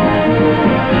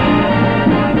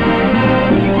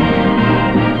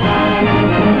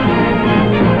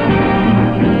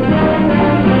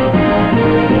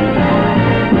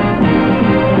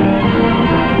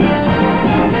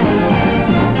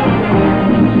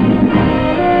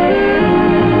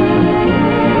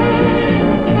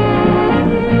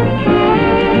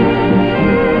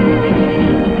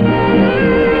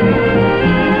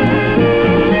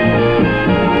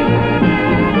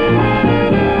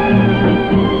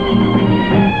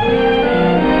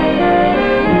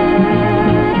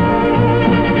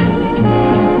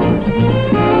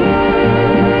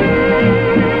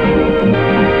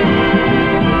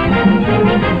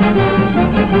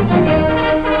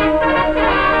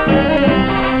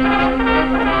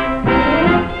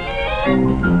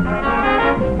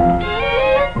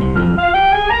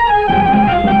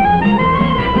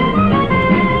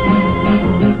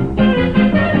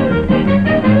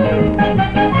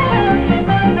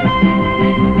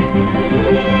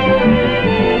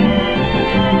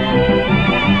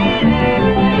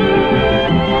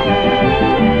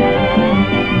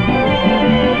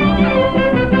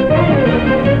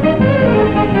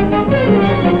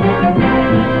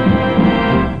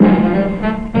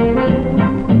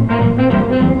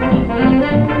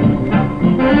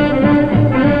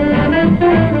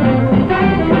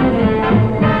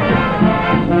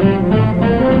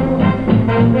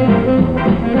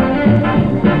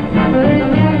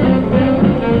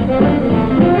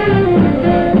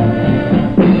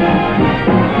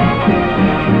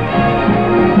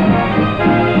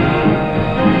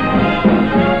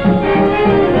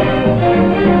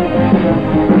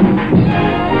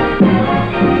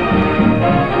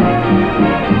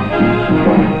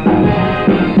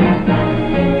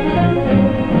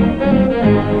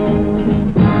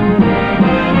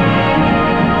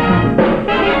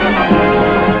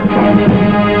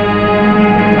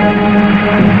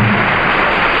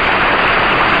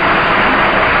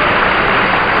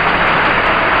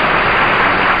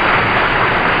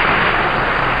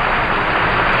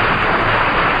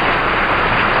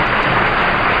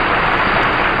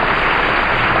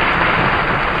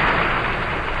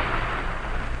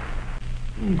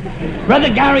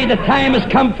 Brother Gary, the time has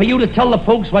come for you to tell the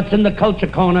folks what's in the Culture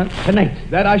Corner tonight.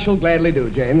 That I shall gladly do,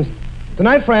 James.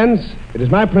 Tonight, friends, it is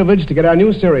my privilege to get our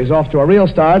new series off to a real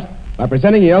start by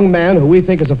presenting a young man who we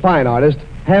think is a fine artist,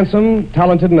 handsome,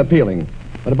 talented, and appealing.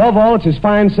 But above all, it's his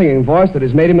fine singing voice that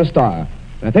has made him a star.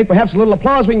 And I think perhaps a little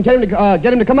applause we can get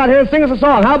him to come out here and sing us a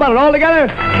song. How about it, all together?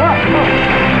 Come on.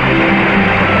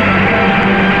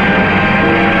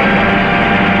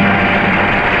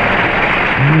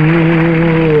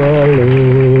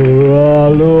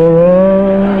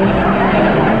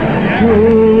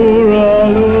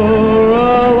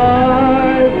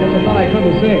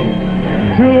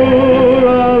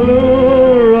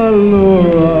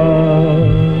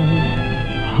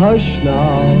 Hush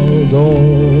now,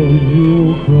 don't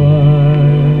you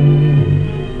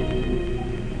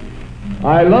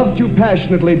cry. I loved you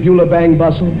passionately, Beulah Bang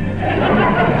Bustle.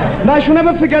 And I shall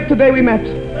never forget the day we met.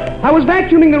 I was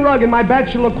vacuuming the rug in my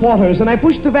bachelor quarters, and I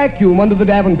pushed the vacuum under the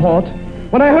Davenport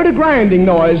when I heard a grinding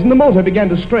noise and the motor began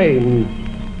to strain.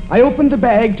 I opened the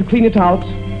bag to clean it out,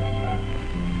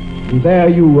 and there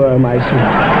you were, my sweet.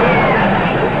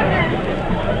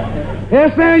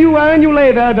 Yes, there you were, and you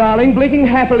lay there, darling, blinking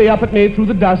happily up at me through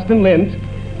the dust and lint.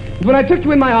 And when I took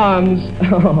you in my arms,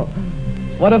 oh,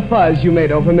 what a fuzz you made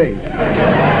over me.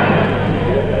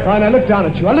 And I looked down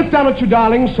at you. I looked down at you,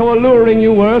 darling, so alluring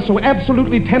you were, so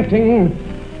absolutely tempting,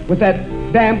 with that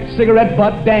damp cigarette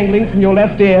butt dangling from your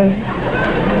left ear.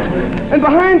 And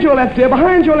behind your left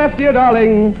ear,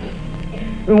 darling,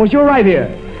 was your right ear.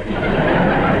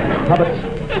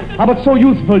 How but so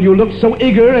youthful you looked, so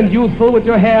eager and youthful, with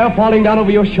your hair falling down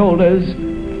over your shoulders,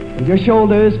 and your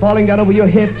shoulders falling down over your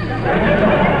hips,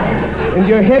 and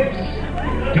your hips.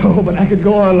 Oh, but I could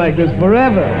go on like this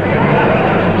forever.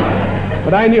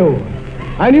 But I knew,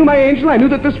 my angel, I knew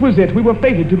that this was it. We were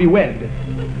fated to be wed.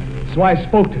 So I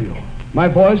spoke to you, my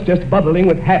voice just bubbling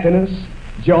with happiness,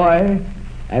 joy,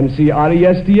 and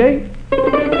C-R-E-S-T-A,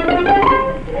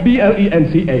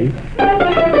 B-L-E-N-C-A,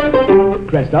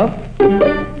 Cresta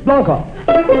Blanca.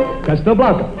 Cresta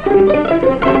Blanca.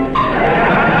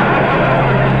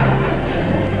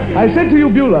 I said to you,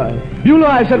 Beulah,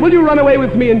 I said, will you run away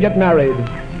with me and get married?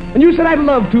 And you said, I'd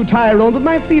love to, Tyrone, but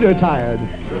my feet are tired.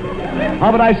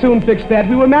 How but I soon fixed that.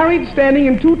 We were married standing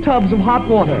in 2 tubs of hot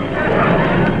water.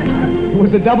 It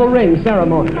was a double ring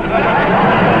ceremony.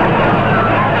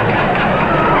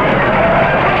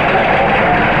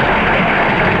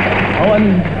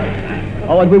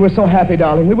 Oh, and we were so happy,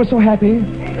 darling. We were so happy.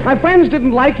 My friends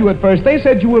didn't like you at first. They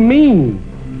said you were mean,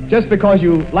 just because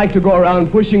you like to go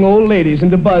around pushing old ladies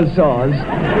into buzzsaws.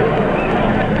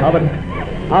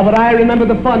 But I remember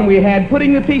the fun we had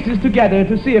putting the pieces together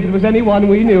to see if it was anyone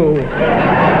we knew.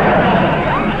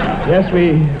 Yes,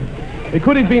 we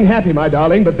could have been happy, my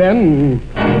darling, but then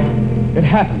it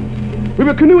happened. We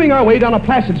were canoeing our way down a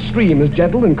placid stream as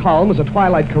gentle and calm as a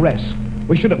twilight caress.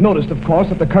 We should have noticed, of course,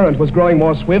 that the current was growing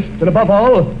more swift, and above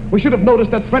all, we should have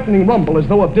noticed that threatening rumble as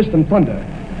though of distant thunder.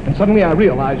 And suddenly I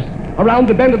realized, around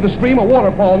the bend of the stream, a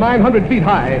waterfall 900 feet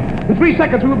high. In 3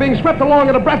 seconds, we were being swept along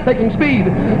at a breathtaking speed.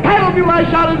 Paddle, Beulah, I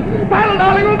shouted. Paddle,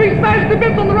 darling, we'll be smashed to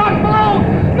bits on the rocks below.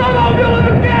 No, Beulah,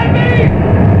 this can't be.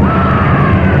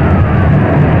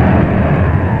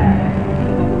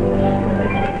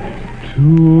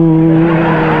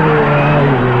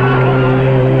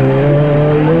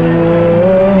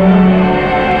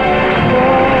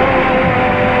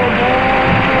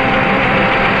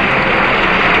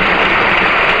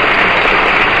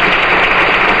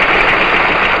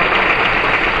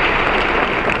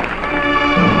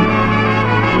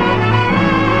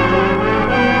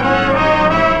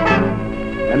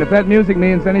 If that music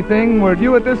means anything, we're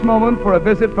due at this moment for a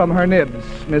visit from her nibs,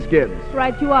 Miss Gibbs.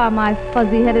 Right you are, my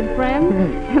fuzzy-headed friend.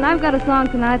 And I've got a song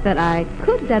tonight that I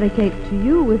could dedicate to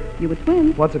you if you were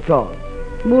twins. What's it called?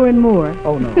 More and More.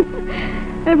 Oh, no.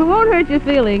 And if it won't hurt your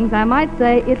feelings, I might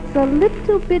say it's a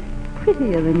little bit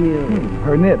prettier than you.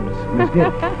 Her nibs, Miss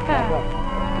Gibbs.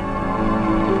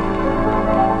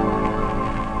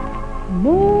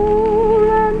 More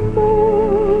and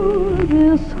more,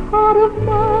 this heart of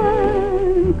mine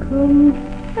confesses.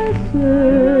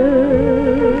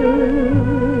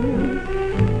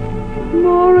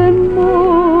 More and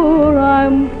more,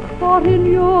 I'm caught in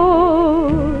your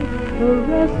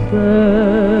caresses.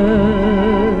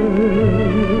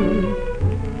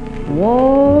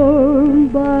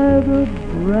 Warmed by the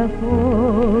breath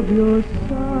of your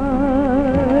sigh.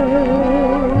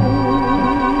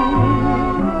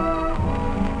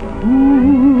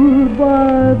 Cooled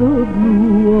by the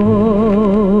blue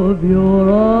of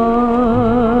your eyes.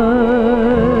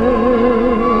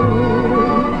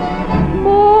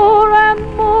 More and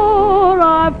more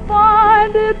I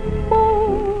find it more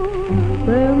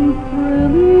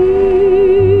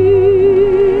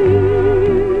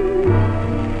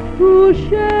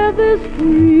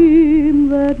dream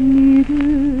that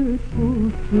needed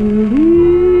fulfilling.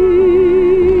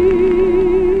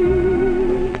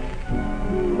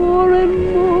 More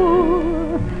and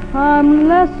more, I'm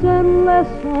less and less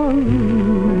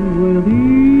unwilling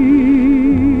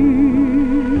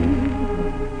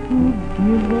to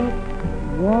give up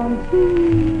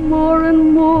wanting more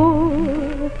and more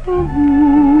of you.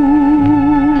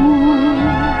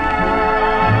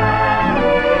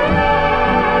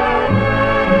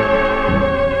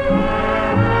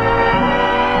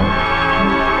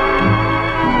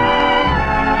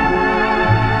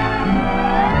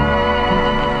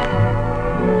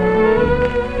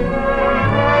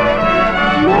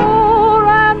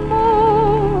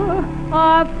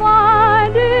 I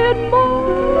find it more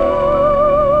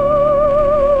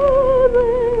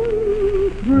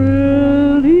than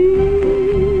thrilling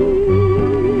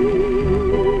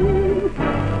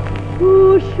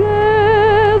to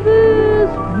share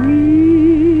this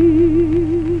dream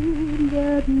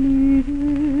that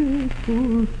needed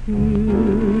fulfilling.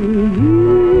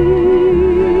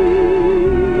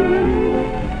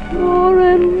 More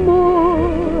and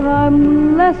more,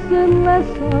 I'm less and less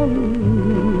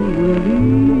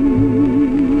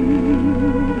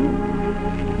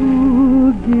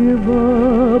to give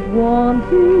up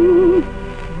wanting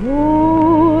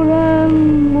more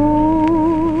and more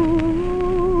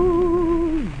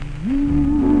of you.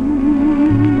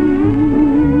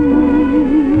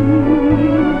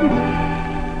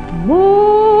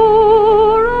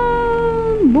 More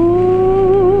and more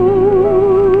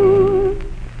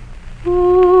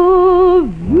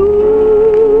of you.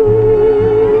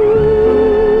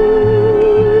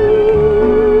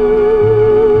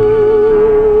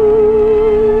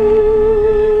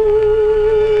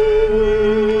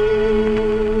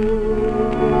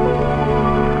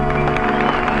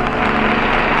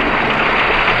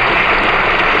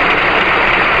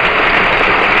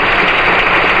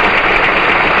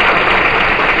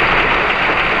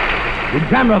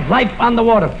 Drama of Life on the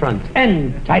Waterfront.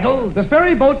 End title. The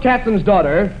ferry boat captain's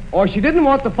daughter, or she didn't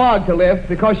want the fog to lift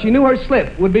because she knew her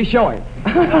slip would be showing.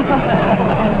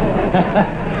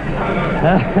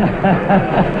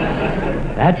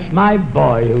 That's my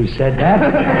boy who said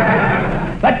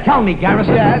that. But tell me,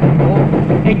 Garrison. Yes?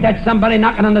 Ain't that somebody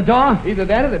knocking on the door? Either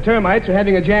that or the termites are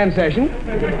having a jam session.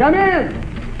 Come in.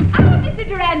 Oh, Mr.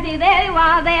 Durante, there you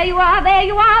are, there you are, there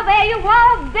you are, there you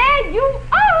are, there you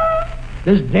are.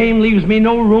 This dame leaves me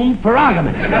no room for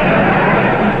argument. Gentlemen,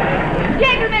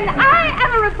 I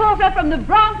am a reporter from the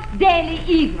Bronx Daily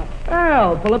Eagle.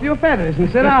 Well, pull up your feathers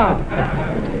and sit down.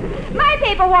 My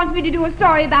paper wants me to do a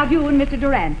story about you and Mr.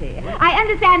 Durante. I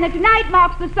understand that tonight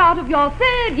marks the start of your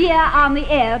 3rd year on the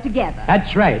air together.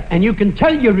 That's right. And you can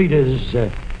tell your readers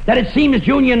that it seems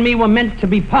Junior and me were meant to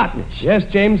be partners. Yes,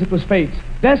 James, it was fate.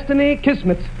 Destiny,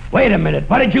 kismet. Wait a minute.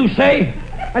 What did you say?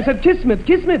 I said kismet,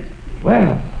 kismet.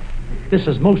 Well, this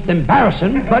is most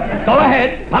embarrassing, but go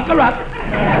ahead. Puck her up.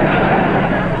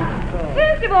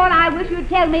 First of all, I wish you'd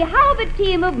tell me how the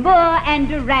team of Moore and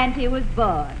Durante was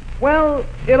born. Well,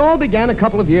 it all began a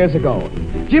couple of years ago.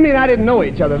 Jimmy and I didn't know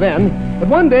each other then, but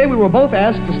one day we were both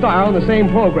asked to star on the same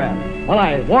program. Well,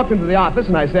 I walked into the office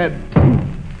and I said,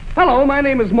 "Hello, my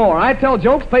name is Moore. I tell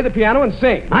jokes, play the piano, and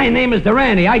sing." My name is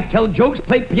Durante. I tell jokes,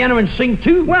 play piano, and sing,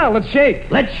 too. Well, let's shake.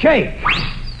 Let's shake.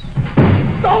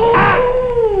 Oh!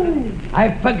 I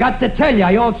forgot to tell you,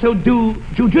 I also do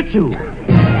jujitsu.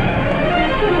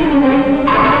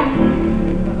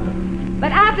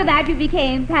 But after that, you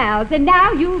became pals, and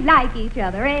now you like each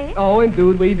other, eh? Oh,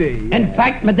 indeed we do. In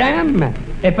fact, madame,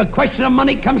 if a question of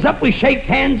money comes up, we shake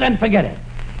hands and forget it.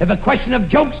 If a question of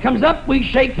jokes comes up, we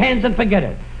shake hands and forget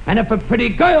it. And if a pretty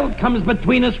girl comes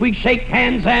between us, we shake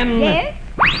hands and... Yes?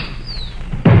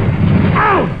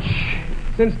 Ouch!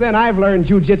 Since then, I've learned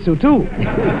jujitsu, too.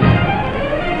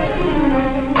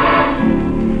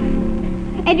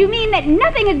 And you mean that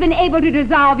nothing has been able to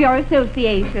dissolve your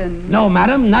association? No,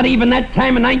 madam, not even that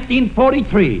time in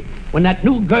 1943, when that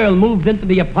new girl moved into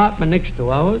the apartment next to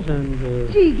ours,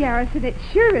 and... Gee, Garrison, it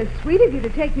sure is sweet of you to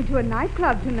take me to a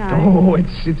nightclub tonight. Oh,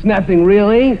 it's nothing,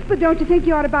 really. But don't you think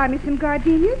you ought to buy me some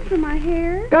gardenias for my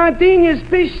hair? Gardenias,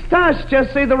 pistache.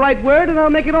 Just say the right word and I'll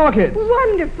make it orchids.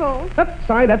 Wonderful.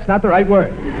 Sorry, that's not the right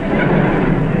word.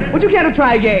 Would you care to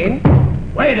try again?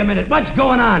 Wait a minute, what's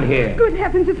going on here? Good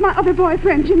heavens, it's my other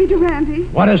boyfriend, Jimmy Durante.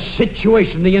 What a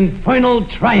situation, the infernal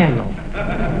triangle.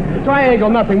 Triangle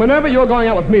nothing. Minerva, you're going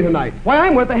out with me tonight. Why,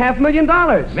 I'm worth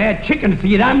 $500,000. Mere chicken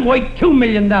feed, I'm worth $2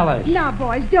 million. Now,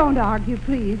 boys, don't argue,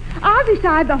 please. I'll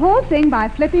decide the whole thing by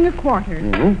flipping a quarter.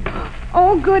 Mm-hmm.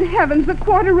 Oh, good heavens, the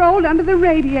quarter rolled under the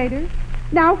radiator.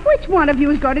 Now, which one of you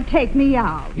is going to take me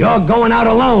out? You're going out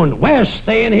alone. We're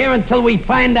staying here until we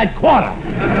find that quarter.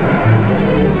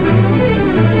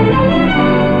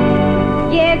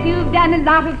 Yes, you've done a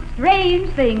lot of strange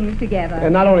things together.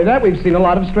 And not only that, we've seen a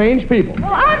lot of strange people.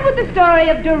 Well, on with the story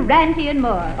of Durante and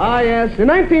Moore. Ah, yes. In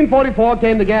 1944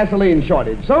 came the gasoline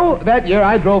shortage. So that year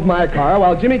I drove my car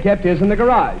while Jimmy kept his in the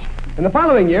garage. And the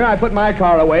following year I put my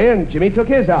car away and Jimmy took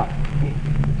his out.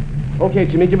 Okay,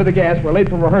 Jimmy, give her the gas. We're late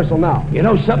for rehearsal now. You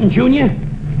know something, Junior?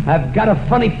 I've got a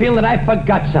funny feeling that I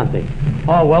forgot something.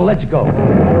 Oh, well, let's go.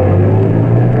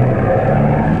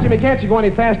 Jimmy, can't you go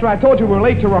any faster? I told you we were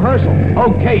late to rehearsal.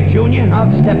 Okay, Junior, I'll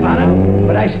step on it.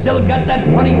 But I still got that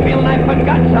funny feeling I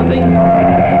forgot something.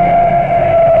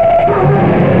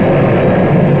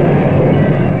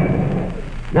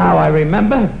 Now I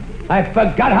remember. I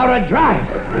forgot how to drive.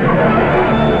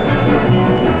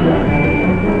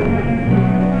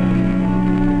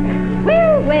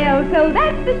 Well, so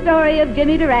that's the story of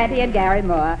Jimmy Durante and Gary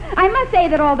Moore. I must say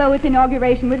that although its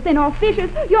inauguration was inauspicious,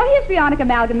 your histrionic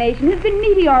amalgamation has been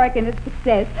meteoric in its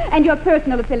success, and your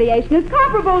personal affiliation is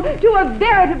comparable to a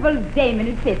veritable Damon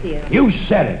and Pythias. You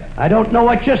said it. I don't know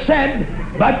what you said,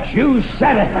 but you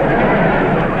said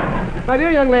it. My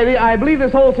dear young lady, I believe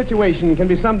this whole situation can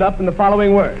be summed up in the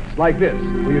following words, like this.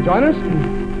 Will you join us?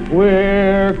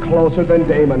 We're closer than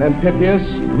Damon and Pythias.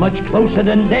 Much closer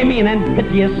than Damon and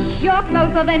Pythias. You're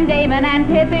closer than Damon and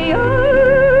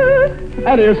Pythias.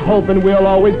 And here's hoping we'll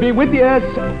always be with you.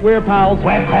 We're pals.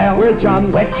 We're pals. We're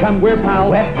chums. We're chums. We're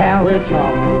pals. We're pals. We're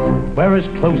chums. We're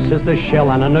as close as the shell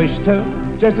on an oyster.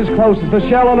 Just as close as the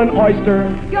shell on an oyster.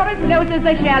 You're as close as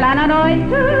the shell on an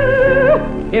oyster.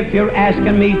 If you're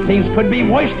asking me, things could be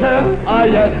oyster. Ah,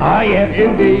 yes. Ah, yes.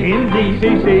 Indeed. Indeed.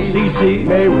 C.C.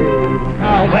 May we?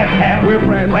 Pals. We're pals. We're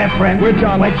friends. We're friends. We're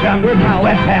chums. We're chums. We're pals.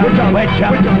 We're pals. We're chums. We're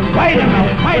chums. We're chums. Wait a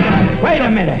minute. Wait a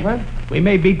minute. What? We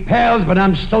may be pals, but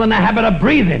I'm still in the habit of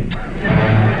breathing.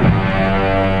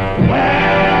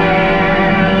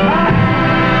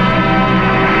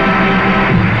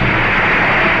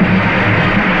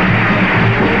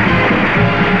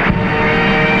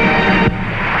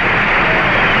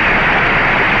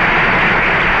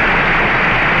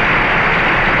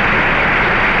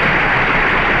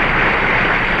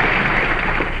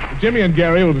 Jimmy and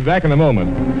Gary will be back in a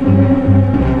moment.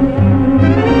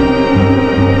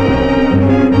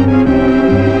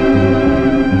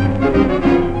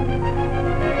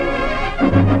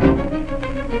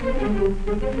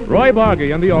 Roy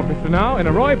Bargy and the orchestra now in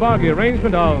a Roy Bargy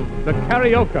arrangement of The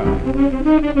Karaoke.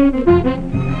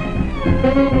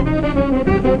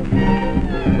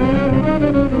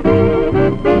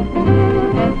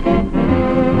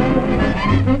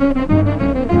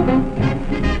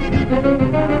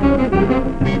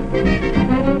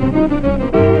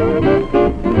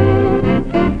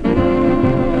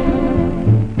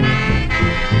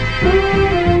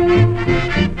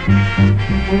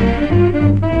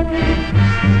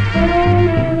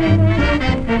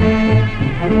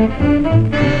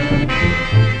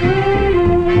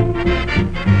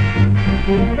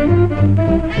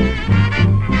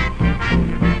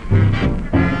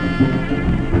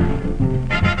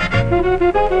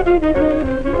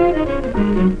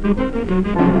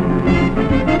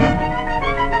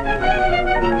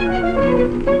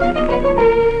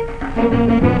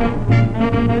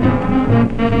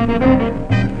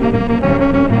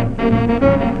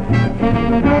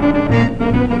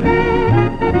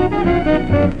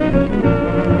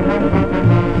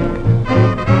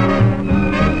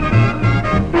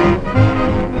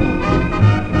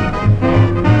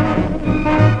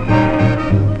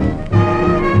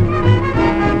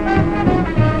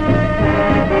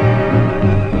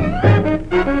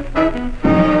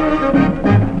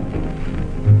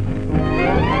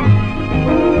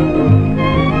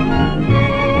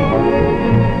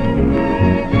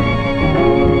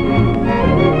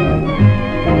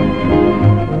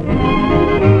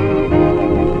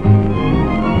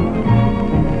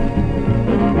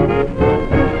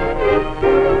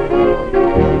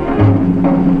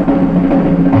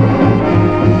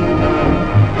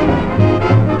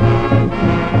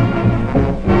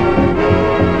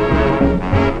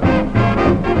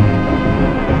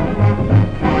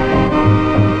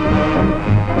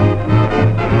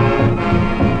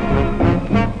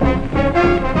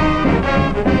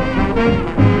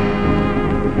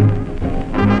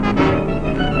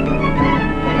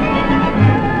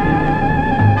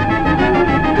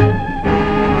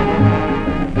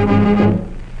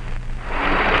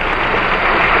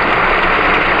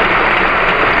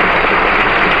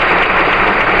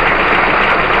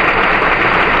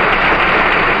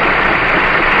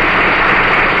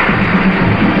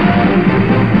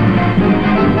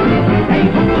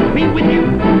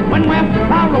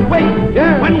 wait.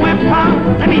 Yeah. When we're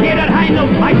found, let me hear that high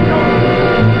note, maestro.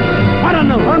 What a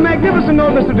note. A magnificent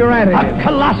note, Mr. Durante. A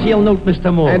colossal note,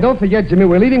 Mr. Moore. And don't forget, Jimmy,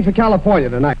 we're leaving for California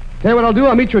tonight. Tell you what I'll do.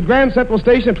 I'll meet you at Grand Central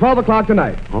Station at 12 o'clock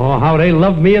tonight. Oh, how they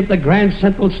love me at the Grand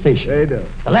Central Station. They do.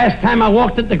 The last time I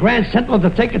walked at the Grand Central to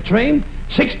take a train,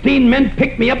 16 men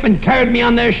picked me up and carried me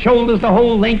on their shoulders the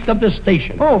whole length of the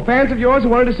station. Oh, fans of yours who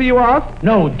wanted to see you off?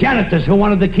 No, janitors who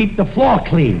wanted to keep the floor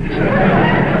clean.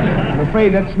 I'm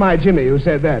afraid that's my Jimmy who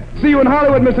said that. See you in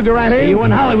Hollywood, Mr. Durante. See you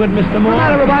in Hollywood, Mr. Moore. Good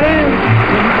night,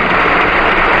 everybody.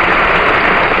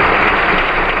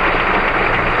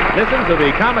 Listen to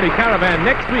the Comedy Caravan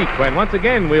next week when once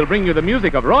again we'll bring you the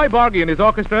music of Roy Bargy and his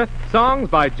orchestra, songs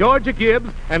by Georgia Gibbs,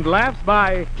 and laughs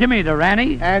by Jimmy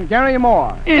Durante and Gary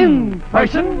Moore. In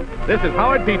person. This is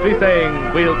Howard Petrie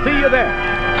saying, we'll see you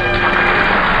there.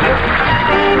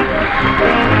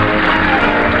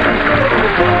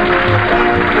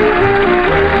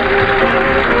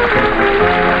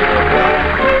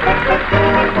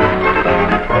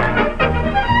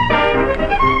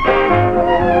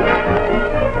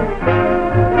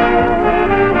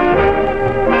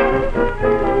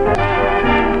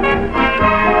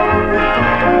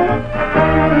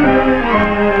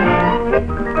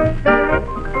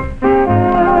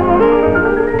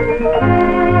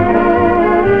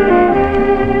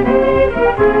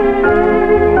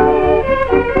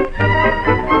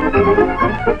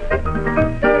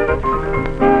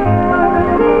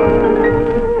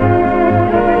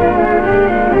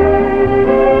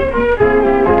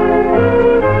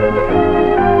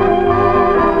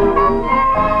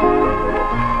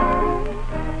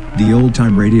 The Old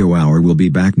Time Radio Hour will be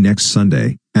back next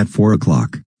Sunday, at 4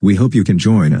 o'clock. We hope you can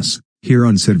join us, here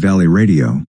on Sid Valley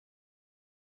Radio.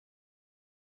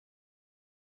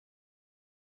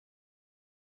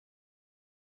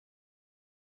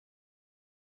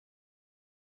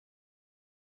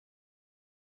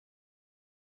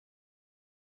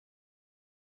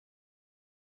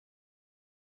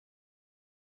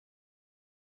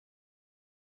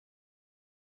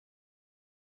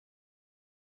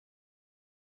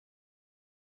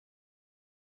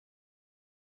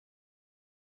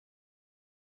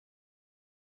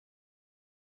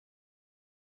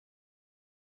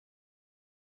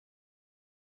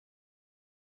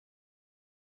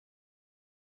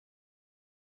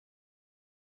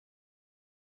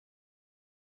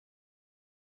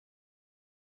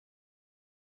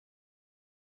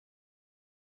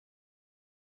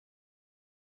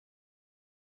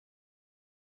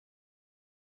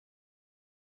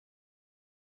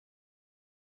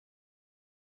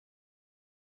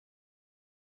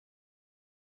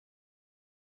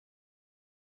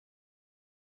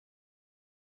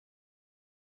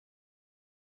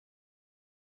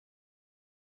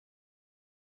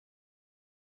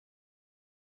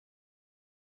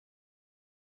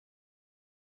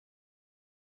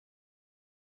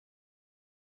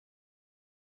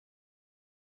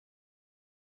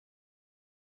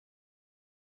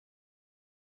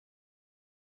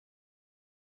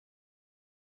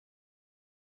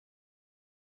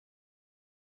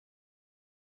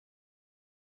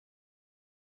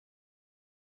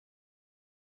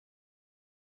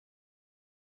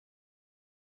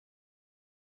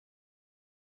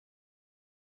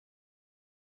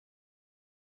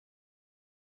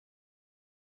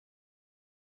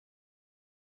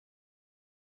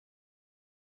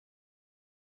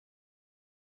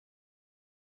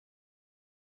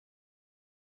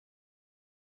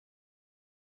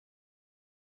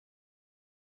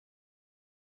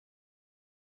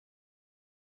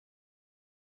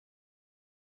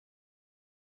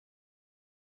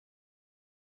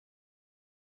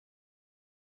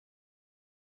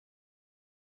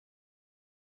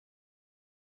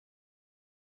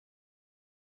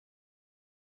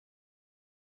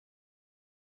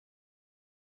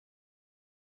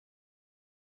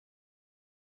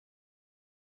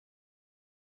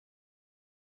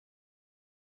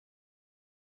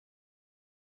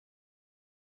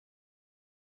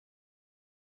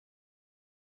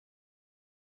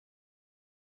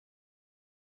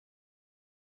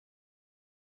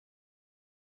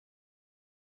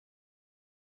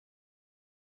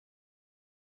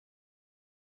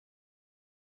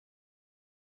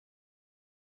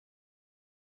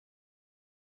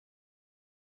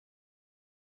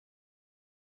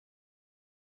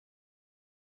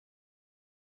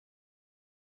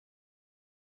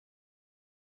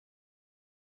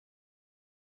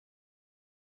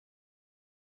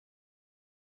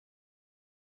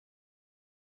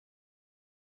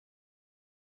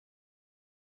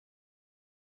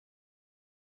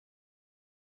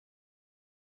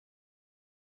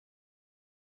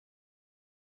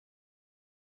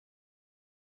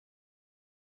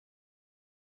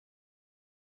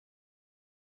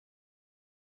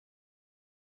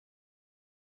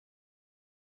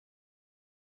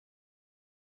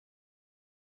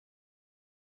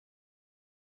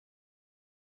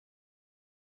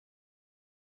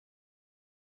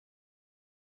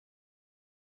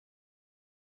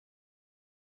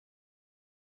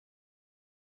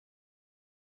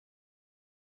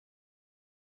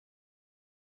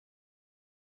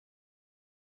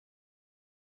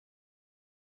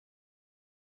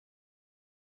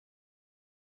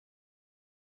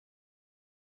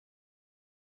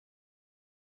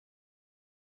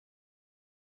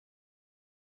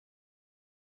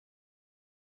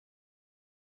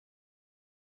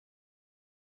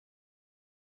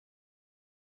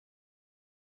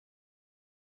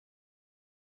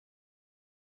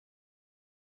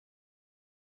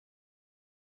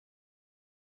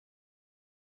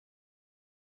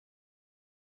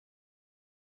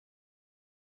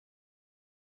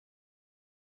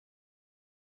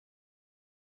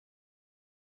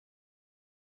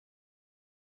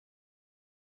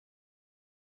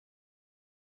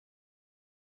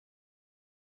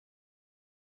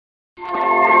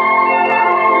 Bye.